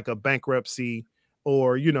have like a bankruptcy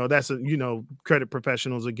or, credit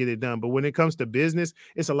professionals will get it done. But when it comes to business,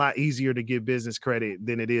 it's a lot easier to get business credit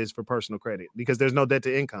than it is for personal credit because there's no debt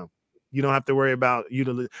to income. You don't have to worry about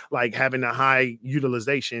like having a high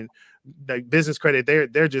utilization. The business credit,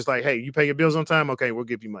 they're just like, hey, you pay your bills on time. Okay, we'll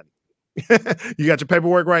give you money. You got your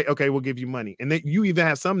paperwork right. Okay, we'll give you money. And then you even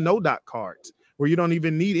have some no-doc cards where you don't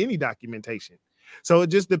even need any documentation. So it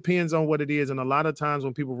just depends on what it is. And a lot of times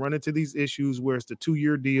when people run into these issues where it's the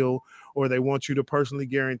 2-year deal or they want you to personally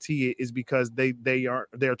guarantee it is because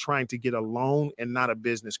they're trying to get a loan and not a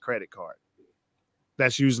business credit card.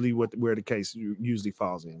 That's usually where the case usually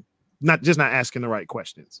falls in. Not asking the right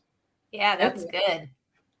questions. Yeah, that's good.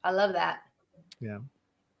 I love that. Yeah.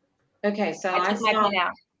 Okay, so I took my pen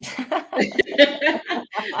out.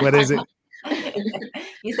 What is it?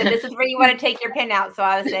 You said this is where you want to take your pen out, so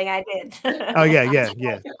I was saying I did. Oh yeah. Get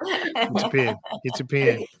your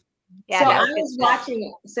pen. Yeah, so I was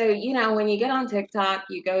watching. So when you get on TikTok,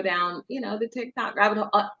 you go down, the TikTok rabbit hole.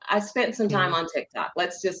 I spent some time on TikTok.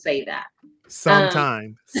 Let's just say that.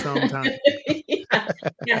 Sometime. I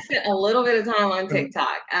spent a little bit of time on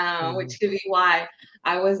TikTok, which could be why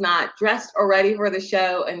I was not dressed or ready for the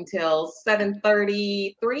show until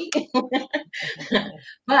 7:33.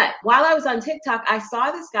 But while I was on TikTok, I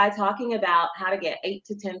saw this guy talking about how to get $8,000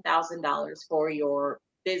 to $10,000 for your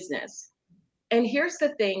business. And here's the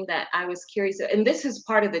thing that I was curious, and this is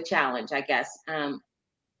part of the challenge, I guess,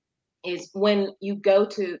 is when you go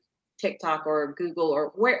to TikTok or Google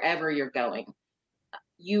or wherever you're going,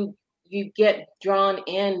 you get drawn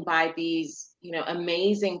in by these,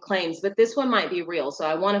 amazing claims, but this one might be real. So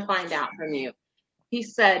I want to find out from you. He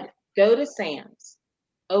said, go to Sam's,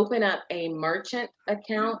 open up a merchant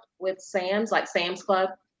account with Sam's, like Sam's Club,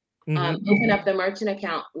 open up the merchant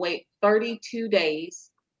account, wait 32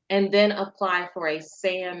 days, and then apply for a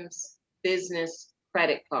Sam's business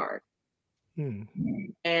credit card.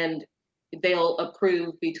 And they'll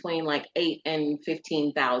approve between like 8,000 and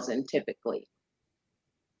 15,000 typically.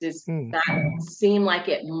 Does that seem like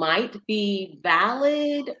it might be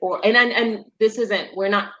valid? And this isn't, we're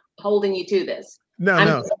not holding you to this. I'm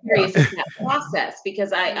just curious in that process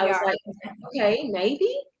because I was like, okay,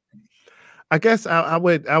 maybe. I guess I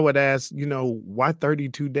would ask, why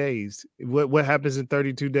 32 days? What happens in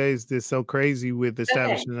 32 days that's so crazy with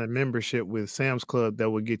establishing a membership with Sam's Club that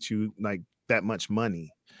would get you like that much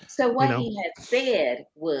money? So what he had said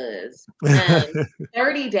was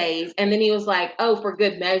 30 days, and then he was like, oh, for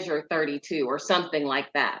good measure, 32 or something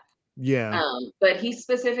like that. Yeah. But he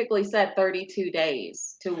specifically said 32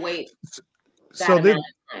 days to wait that amount of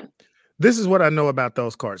time. This is what I know about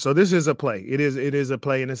those cards. So this is a play. It is a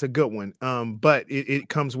play, and it's a good one. But it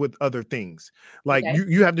comes with other things. Like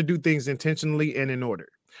you have to do things intentionally and in order.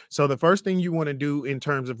 So the first thing you want to do in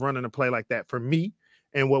terms of running a play like that, for me,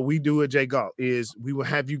 and what we do at J Galt is we will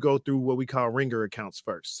have you go through what we call ringer accounts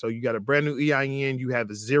first. So you got a brand new EIN, you have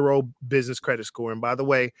a 0 business credit score. And by the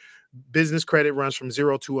way, business credit runs from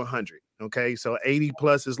 0 to 100. Okay. So 80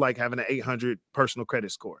 plus is like having an 800 personal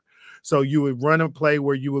credit score. So you would run a play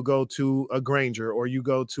where you would go to a Granger or you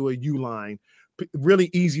go to a Uline, really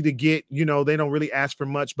easy to get. You know, they don't really ask for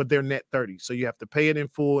much, but they're net 30. So you have to pay it in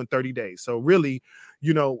full in 30 days. So really,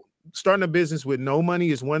 you know, starting a business with no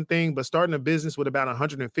money is one thing, but starting a business with about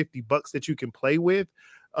 $150 that you can play with,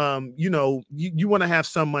 you know, you want to have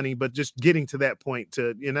some money, but just getting to that point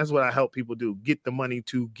and that's what I help people do, get the money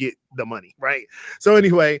to get the money, right? So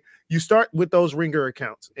anyway, you start with those Ringer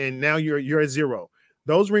accounts and now you're at zero.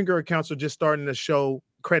 Those Ringer accounts are just starting to show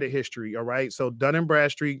credit history. All right. So Dun &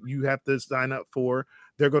 Bradstreet, you have to sign up for.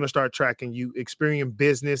 They're going to start tracking you. Experian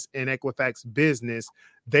Business and Equifax Business,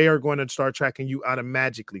 they are going to start tracking you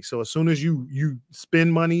automatically. So as soon as you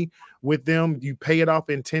spend money with them, you pay it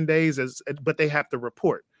off in 10 days, but they have to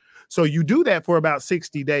report. So you do that for about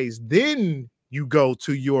 60 days. Then you go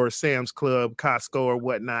to your Sam's Club, Costco, or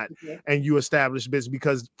whatnot, and you establish business,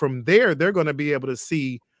 because from there, they're going to be able to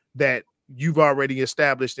see that you've already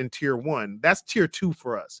established in tier 1. That's tier 2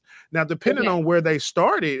 for us. Now, depending on where they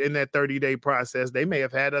started in that 30-day process, they may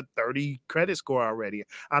have had a 30 credit score already.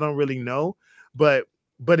 I don't really know, but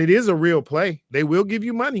it is a real play. They will give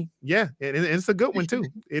you money. Yeah. And it's a good one too.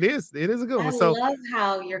 It is a good one. So I love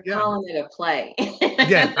how you're calling it a play.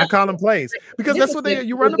 Yeah. I call them plays because that's what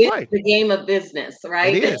you run the play. The game of business,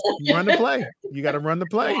 right? It is. You run the play. You got to run the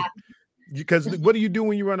play. Yeah. Because what do you do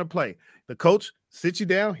when you run a play? The coach sits you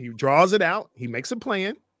down, he draws it out, he makes a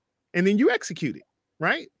plan, and then you execute it,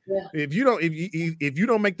 right? Yeah. If you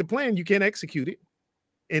don't make the plan, you can't execute it.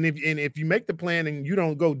 And if you make the plan and you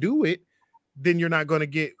don't go do it, then you're not going to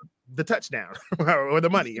get the touchdown or the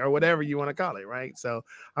money or whatever you want to call it, right? So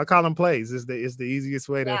I call them plays. Is the easiest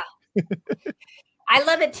way to. I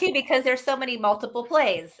love it too, because there's so many multiple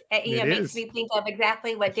plays. It makes me think of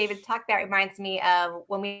exactly what David's talked about. Reminds me of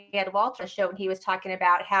when we had Walter show and he was talking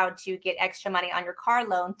about how to get extra money on your car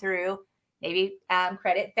loan through maybe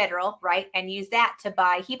Credit Federal, right? And use that to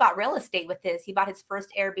buy. He bought real estate with his. He bought his first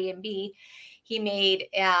Airbnb. He made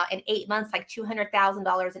in 8 months like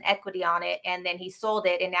 $200,000 in equity on it, and then he sold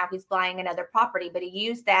it, and now he's buying another property. But he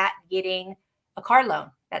used that getting a car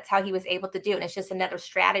loan. That's how he was able to do it. And it's just another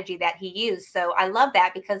strategy that he used. So I love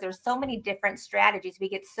that, because there's so many different strategies. We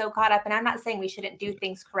get so caught up, and I'm not saying we shouldn't do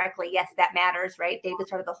things correctly. Yes, that matters, right? David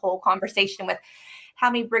started the whole conversation with how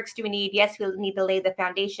many bricks do we need? Yes, we need to lay the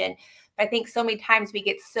foundation. But I think so many times we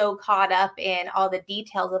get so caught up in all the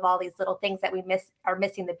details of all these little things that we are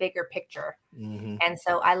missing the bigger picture. Mm-hmm. And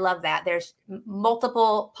so I love that. There's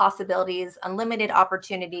multiple possibilities, unlimited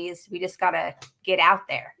opportunities. We just got to get out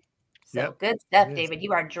there. So good stuff, David.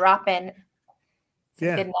 You are dropping some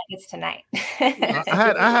good nuggets tonight.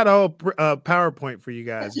 I had a whole PowerPoint for you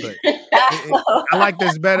guys, but I like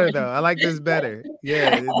this better though. I like this better.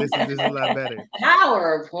 Yeah, this is a lot better.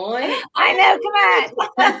 PowerPoint. I know.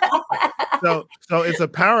 Come on. So it's a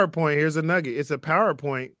PowerPoint. Here's a nugget. It's a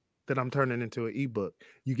PowerPoint that I'm turning into an ebook.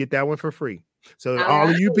 You get that one for free. So all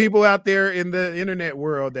of you people out there in the internet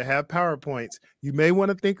world that have PowerPoints, you may want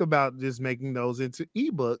to think about just making those into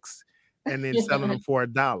ebooks and then selling them for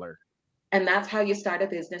 $1. And that's how you start a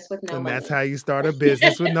business with no money. That's how you start a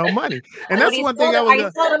business with no money. And that's one thing I was. Are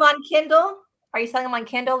you selling them on Kindle? Are you selling them on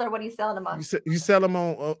Kindle, or what are you selling them on? You sell them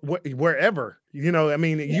on wherever. You know, I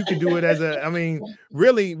mean, you can do it as a. I mean,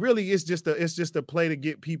 really, it's just a play to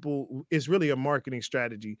get people. It's really a marketing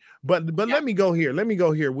strategy. But let me go here. Let me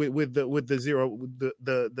go here with the zero,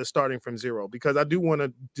 the starting from zero, because I do want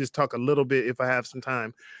to just talk a little bit, if I have some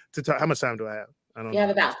time to talk. How much time do I have? I don't know. You have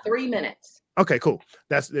about 3 minutes. Okay, cool.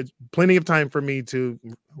 It's plenty of time for me to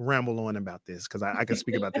ramble on about this, because I can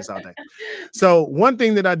speak about this all day. So one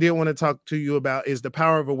thing that I did want to talk to you about is the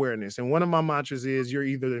power of awareness. And one of my mantras is you're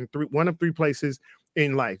either in one of three places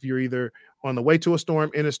in life. You're either on the way to a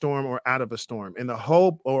storm, in a storm, or out of a storm. And the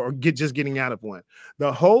whole, or just getting out of one.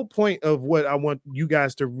 The whole point of what I want you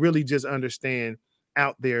guys to really just understand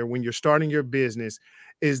out there when you're starting your business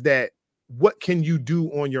is that what can you do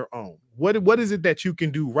on your own? What is it that you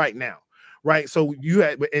can do right now? Right. So you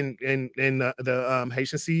had the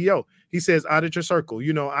Haitian CEO, he says, audit your circle.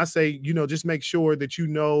 You know, I say, just make sure that you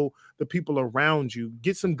know the people around you,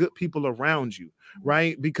 get some good people around you.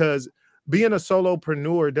 Right. Because being a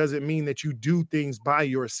solopreneur doesn't mean that you do things by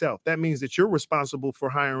yourself. That means that you're responsible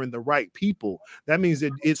for hiring the right people. That means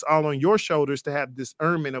that it's all on your shoulders to have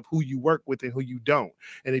discernment of who you work with and who you don't.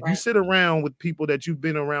 And if you sit around with people that you've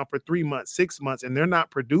been around for 3 months, 6 months, and they're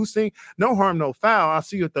not producing, no harm, no foul. I'll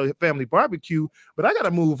see you at the family barbecue, but I got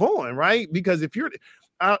to move on, right? Because if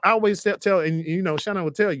I always tell, and Shannon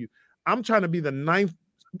will tell you, I'm trying to be the ninth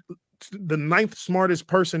smartest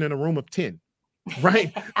person in a room of 10.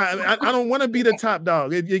 right? I don't want to be the top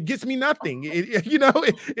dog. It gets me nothing.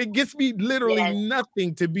 It gets me literally Yes.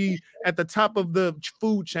 nothing to be at the top of the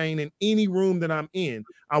food chain in any room that I'm in.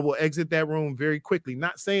 I will exit that room very quickly.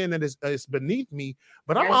 Not saying that it's beneath me,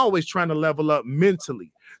 but I'm Yes. always trying to level up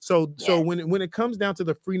mentally. So Yes. when it comes down to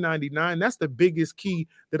the free 99, that's the biggest key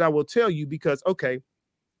that I will tell you, because okay,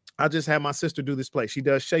 I just had my sister do this play. She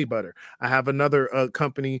does shea butter. I have another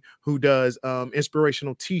company who does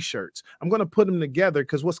inspirational t-shirts. I'm going to put them together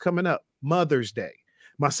because what's coming up? Mother's Day.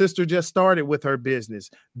 My sister just started with her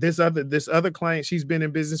business. This other client, she's been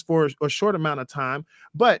in business for a short amount of time,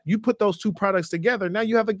 but you put those two products together, now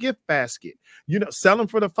you have a gift basket. Sell them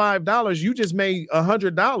for the $5. You just made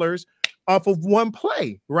 $100 off of one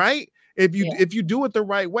play, right? If you do it the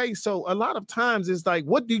right way. So a lot of times it's like,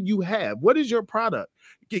 what do you have? What is your product?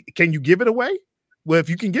 Can you give it away? Well, if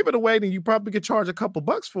you can give it away, then you probably could charge a couple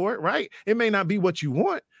bucks for it, right? It may not be what you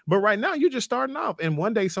want, but right now you're just starting off. And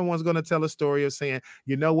one day someone's going to tell a story of saying,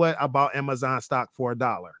 you know what? I bought Amazon stock for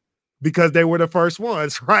 $1 because they were the first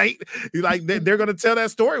ones, right? Like they're going to tell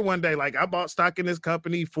that story one day. Like, I bought stock in this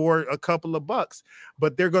company for a couple of bucks,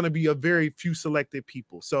 but they're going to be a very few selected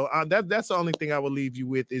people. So that's the only thing I will leave you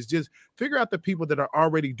with is just figure out the people that are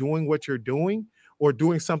already doing what you're doing or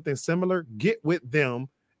doing something similar, get with them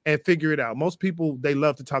and figure it out. Most people, they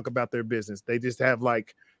love to talk about their business. They just have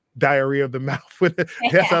like diarrhea of the mouth with it.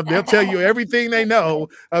 They'll tell you everything they know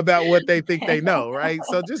about what they think they know, right?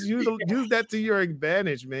 So just use that to your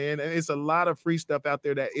advantage, man. It's a lot of free stuff out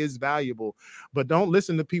there that is valuable, but don't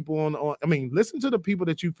listen to people listen to the people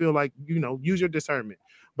that you feel like, use your discernment.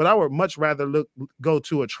 But I would much rather go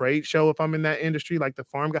to a trade show if I'm in that industry, like the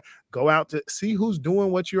farm guy, go out to see who's doing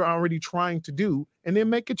what you're already trying to do and then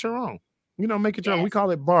make it your own. Make it your own. We call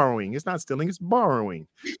it borrowing. It's not stealing, it's borrowing,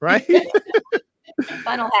 right?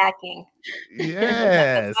 Funnel hacking.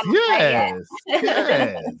 Yes. I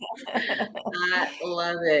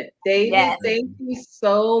love it. David, thank you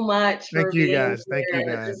so much for being here. Thank you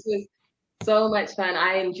guys. This was so much fun.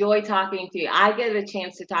 I enjoy talking to you. I get a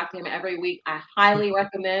chance to talk to him every week. I highly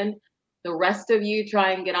recommend the rest of you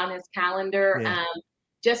try and get on his calendar,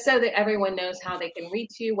 just so that everyone knows how they can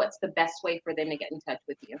reach you. What's the best way for them to get in touch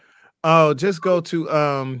with you? Oh, just go to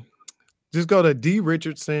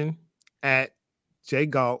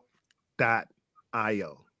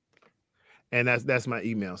drichardson@jgalt.io. And that's my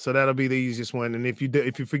email. So that'll be the easiest one. And if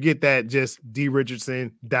you forget that, just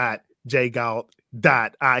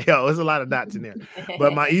drichardson.jgalt.io. There's a lot of dots in there.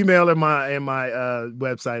 But my email and my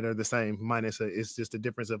website are the same. It's just a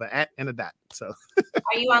difference of an @ and a dot. So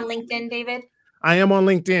are you on LinkedIn, David? I am on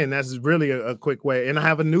LinkedIn. That's really a quick way. And I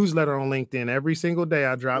have a newsletter on LinkedIn. Every single day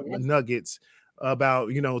I drop nuggets about,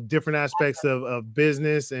 different aspects of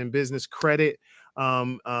business and business credit.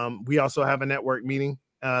 We also have a network meeting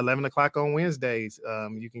 11 o'clock on Wednesdays.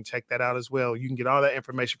 You can check that out as well. You can get all that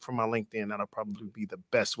information from my LinkedIn. That'll probably be the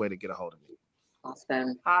best way to get a hold of me.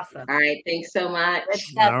 Awesome. All right. Thanks so much.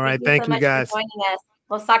 All right. Thank you guys. For joining us.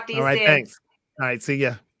 We'll talk to you soon. All right. Thanks. All right. See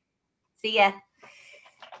ya.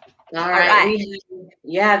 All right.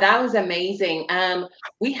 That was amazing.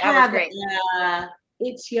 We have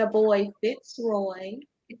it's your boy Fitzroy.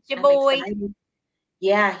 It's your boy. Excited.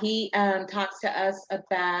 Yeah, he talks to us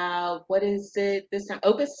about what is it this time?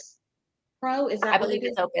 Opus Pro? Is that? I believe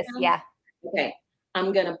it's Opus. Yeah. Okay.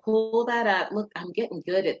 I'm gonna pull that up. Look, I'm getting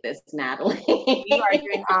good at this, Natalie. You are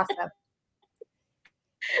doing awesome.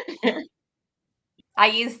 I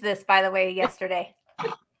used this, by the way, yesterday.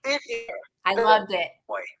 I loved it.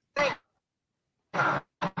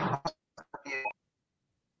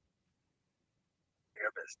 Your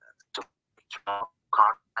business to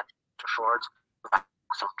content to shorts,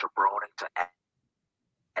 some jabroni to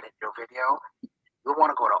edit your video. You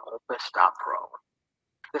want to go to opus.pro.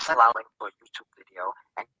 This allows for YouTube video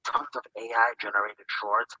and tons of AI generated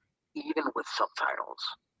shorts, even with subtitles.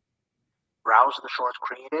 Browse the shorts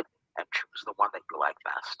created and choose the one that you like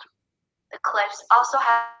best. The clips also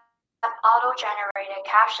have auto-generated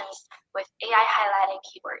captions with AI highlighted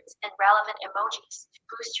keywords and relevant emojis to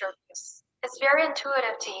boost your views. It's very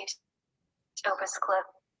intuitive to use Opus Clip.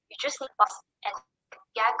 You just need buttons and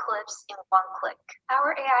get clips in one click.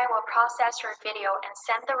 Our AI will process your video and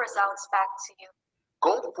send the results back to you.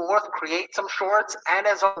 Go forth, create some shorts, and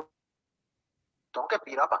as always, don't get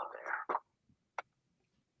beat up out there.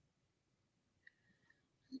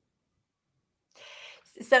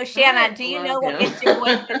 So Shanna, do you know what it's your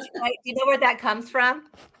boy? Do you know where that comes from?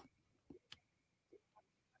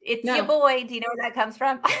 It's your boy. Do you know where that comes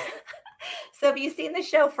from? So have you seen the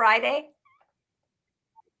show Friday?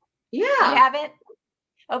 Yeah. You haven't?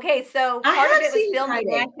 Okay, so part of it was filmed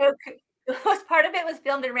Part of it was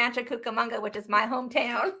filmed in Rancho Cucamonga, which is my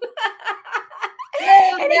hometown.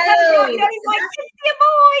 Oh, And he comes out, no. he's like, it's your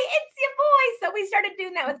boy. So we started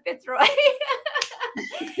doing that with Fitzroy.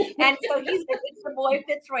 And so he's been It's Your Boy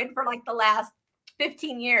Fitzroy for like the last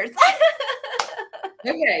 15 years.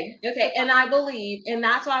 Okay. And I believe, and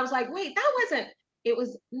that's why I was like, wait, that wasn't, it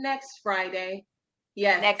was next Friday.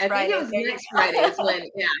 Yes, Next I think Friday. it was next Friday is when,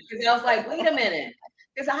 because I was like, wait a minute.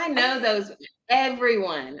 Because I know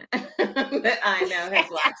everyone that I know has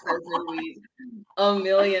watched those movies a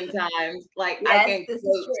million times. Like, I Yes, can this is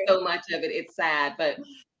quote true. so much of it. It's sad, but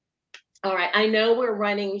all right. I know we're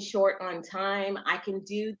running short on time. I can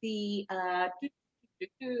do the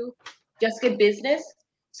Just Good Business.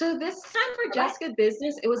 So this time for Just Good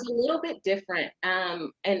Business, it was a little bit different.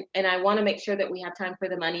 And I want to make sure that we have time for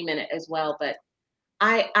the Money Minute as well. But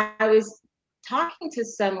I was talking to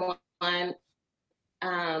someone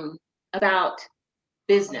about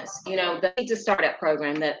business, the Need to Startup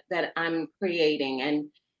program that I'm creating, and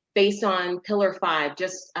based on Pillar 5,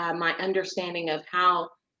 just my understanding of how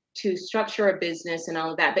to structure a business and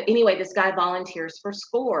all of that. But anyway, this guy volunteers for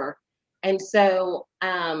SCORE. And so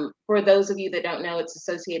for those of you that don't know, it's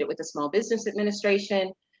associated with the Small Business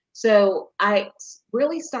Administration. So I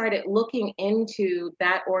really started looking into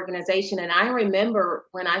that organization. And I remember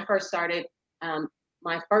when I first started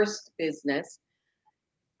my first business,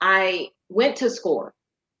 I went to SCORE.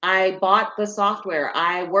 I bought the software.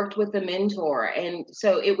 I worked with a mentor. And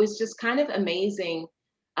so it was just kind of amazing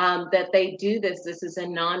that they do this. This is a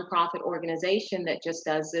nonprofit organization that just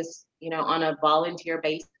does this, on a volunteer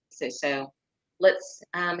basis. So let's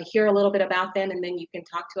hear a little bit about them, and then you can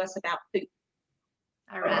talk to us about food.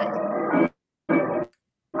 All right.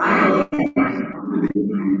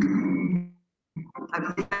 I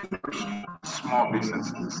believe small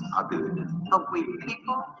businesses are good. Helping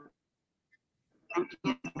people.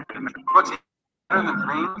 What's better than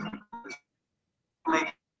dreams is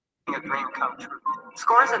making a dream come true.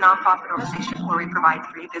 SCORE is a nonprofit organization where we provide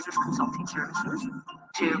free business consulting services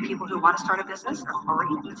to people who want to start a business or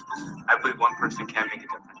already in business. I believe one person can make a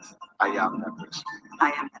difference. I am that person.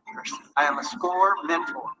 I am that person. I am a SCORE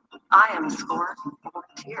mentor. I am a SCORE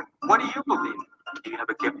volunteer. What do you believe? Do you have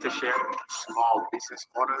a gift to share? Small business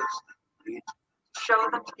owners. Show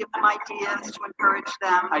them, to give them ideas, to encourage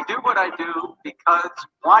them. I do what I do because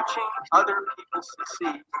watching other people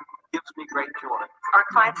succeed gives me great joy. Our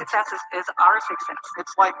client success is our success.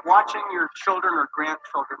 It's like watching your children or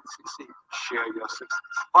grandchildren succeed. Share your success.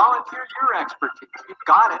 Volunteer your expertise. You've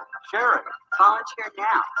got it. Share it. Volunteer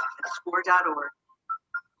now at SCORE.org.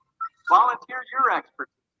 Volunteer your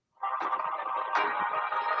expertise.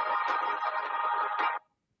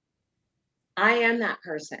 I am that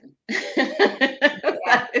person.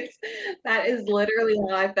 That is literally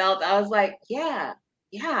how I felt. I was like, yeah,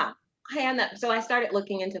 I am that. So I started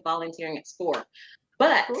looking into volunteering at SCORE.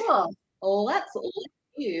 But Cool. let's let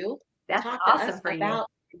you That's talk to awesome us for about.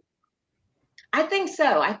 I think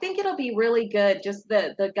so. I think it'll be really good. Just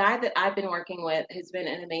the guy that I've been working with has been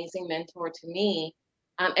an amazing mentor to me,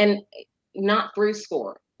 and not through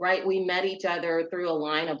SCORE, right? We met each other through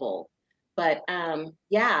Alignable. But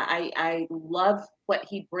I love what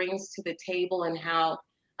he brings to the table, and how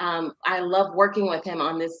I love working with him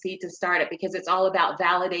on this Seed to Start It, because it's all about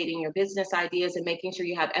validating your business ideas and making sure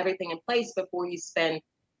you have everything in place before you spend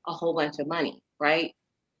a whole bunch of money, right?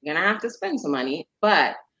 You're going to have to spend some money,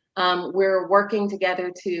 but we're working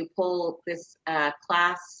together to pull this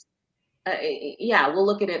class. We'll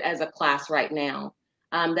look at it as a class right now.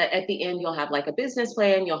 That at the end you'll have like a business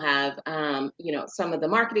plan, you'll have some of the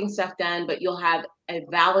marketing stuff done, but you'll have a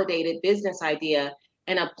validated business idea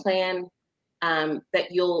and a plan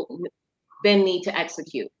that you'll then need to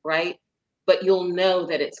execute, right? But you'll know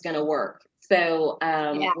that it's going to work. So we're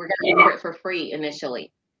going to offer it for free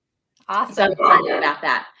initially. Awesome. So I'm excited about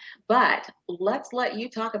that. But let's let you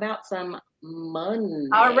talk about some money.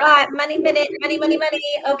 All right, money minute, money.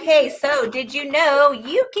 Okay, so did you know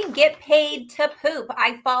you can get paid to poop?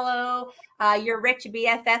 I follow your Rich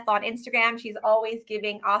BFF on Instagram. She's always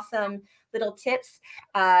giving awesome little tips.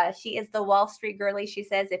 She is the Wall Street girly. She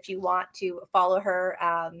says if you want to follow her,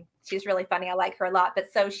 she's really funny. I like her a lot.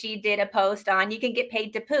 But so she did a post on you can get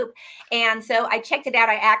paid to poop. And so I checked it out.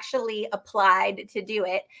 I actually applied to do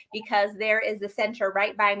it because there is a center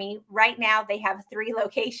right by me. Right now, they have 3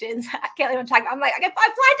 locations. I can't even talk. I'm like, I applied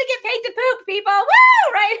to get paid to poop, people.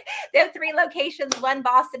 Woo! Right? They have 3 locations, one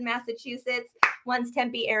Boston, Massachusetts, one's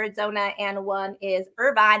Tempe, Arizona, and one is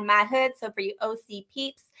Irvine, my hood. So for you OC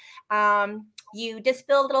peeps, you just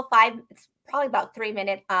fill a little probably about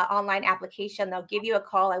 3-minute online application. They'll give you a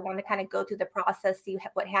call. I want to kind of go through the process, see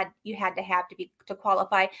what you had to have to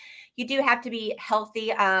qualify. You do have to be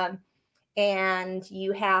healthy, and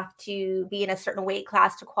you have to be in a certain weight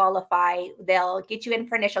class to qualify. They'll get you in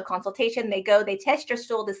for initial consultation. They test your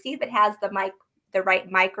stool to see if it has the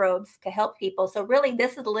right microbes to help people. So really,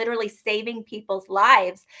 this is literally saving people's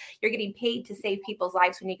lives. You're getting paid to save people's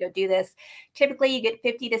lives when you go do this. Typically, you get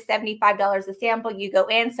 $50 to $75 a sample. You go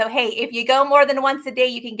in. So, hey, if you go more than once a day,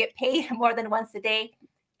 you can get paid more than once a day.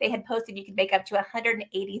 They had posted you could make up to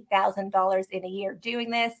 $180,000 in a year doing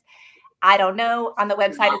this. I don't know. On the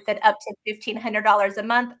website, it said up to $1,500 a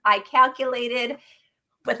month. I calculated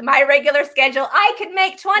with my regular schedule, I could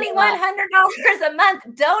make $2,100 a month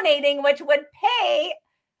donating, which would pay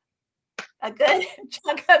a good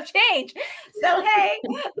chunk of change. So, hey,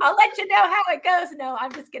 I'll let you know how it goes. No,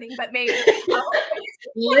 I'm just kidding, but maybe.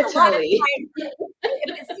 Literally.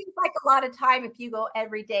 It seems like a lot of time if you go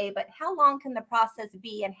every day, but how long can the process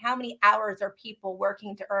be, and how many hours are people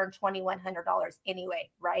working to earn $2,100 anyway,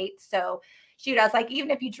 right? So, shoot, I was like,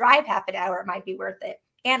 even if you drive half an hour, it might be worth it.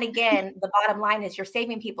 And again, the bottom line is you're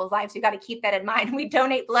saving people's lives. You got to keep that in mind. We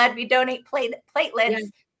donate blood. We donate platelets. Yeah.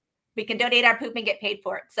 We can donate our poop and get paid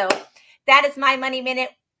for it. So that is my money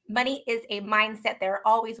minute. Money is a mindset. There are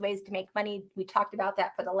always ways to make money. We talked about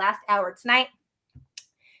that for the last hour tonight.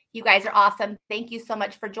 You guys are awesome. Thank you so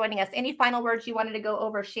much for joining us. Any final words you wanted to go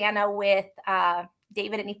over, Shanna, with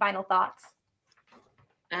David? Any final thoughts?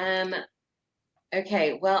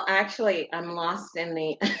 Okay, well, actually, I'm lost in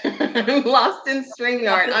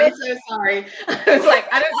StreamYard. I'm so sorry. I was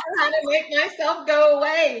like, I don't know how to make myself go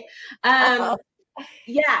away.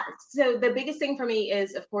 Yeah, so the biggest thing for me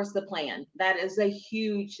is, of course, the plan. That is a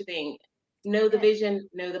huge thing. Know the vision,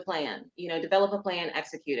 know the plan. Develop a plan,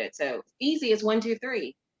 execute it. So easy as 1, 2,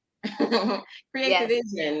 3. Create the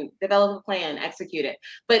vision, develop a plan, execute it.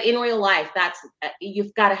 But in real life,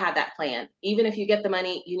 you've got to have that plan. Even if you get the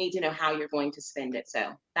money, you need to know how you're going to spend it.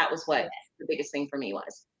 So that was what the biggest thing for me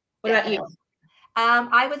was. What about you?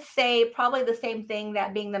 I would say probably the same thing,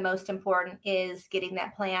 that being the most important is getting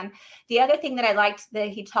that plan. The other thing that I liked that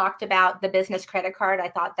he talked about, the business credit card, I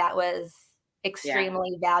thought that was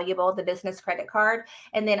extremely valuable, the business credit card.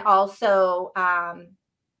 And then also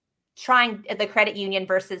trying the credit union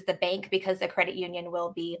versus the bank, because the credit union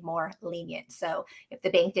will be more lenient. So if the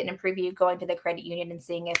bank didn't approve you, going to the credit union and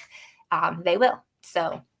seeing if they will.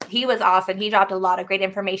 So he was awesome. He dropped a lot of great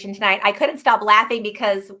information tonight. I couldn't stop laughing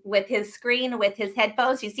because with his screen, with his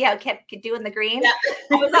headphones, you see how it kept doing the green? Yeah.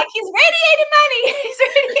 I was like, he's radiating money. He's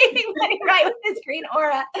radiating money, right, with his green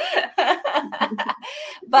aura.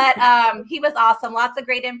 But he was awesome. Lots of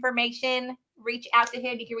great information. Reach out to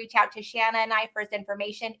him. You can reach out to Shanna and I for his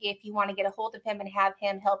information if you want to get a hold of him and have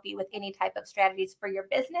him help you with any type of strategies for your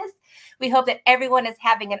business. We hope that everyone is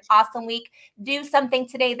having an awesome week. Do something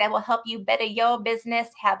today that will help you better your business.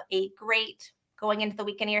 Have a great going into the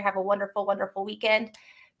weekend here. Have a wonderful, wonderful weekend.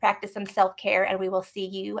 Practice some self-care, and we will see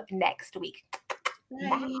you next week.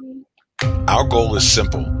 Bye. Our goal is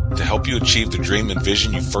simple: to help you achieve the dream and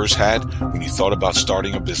vision you first had when you thought about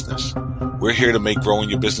starting a business. We're here to make growing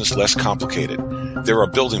your business less complicated. There are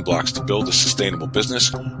building blocks to build a sustainable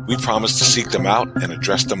business. We promise to seek them out and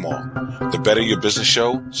address them all. The Better Your Business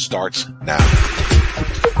Show starts now.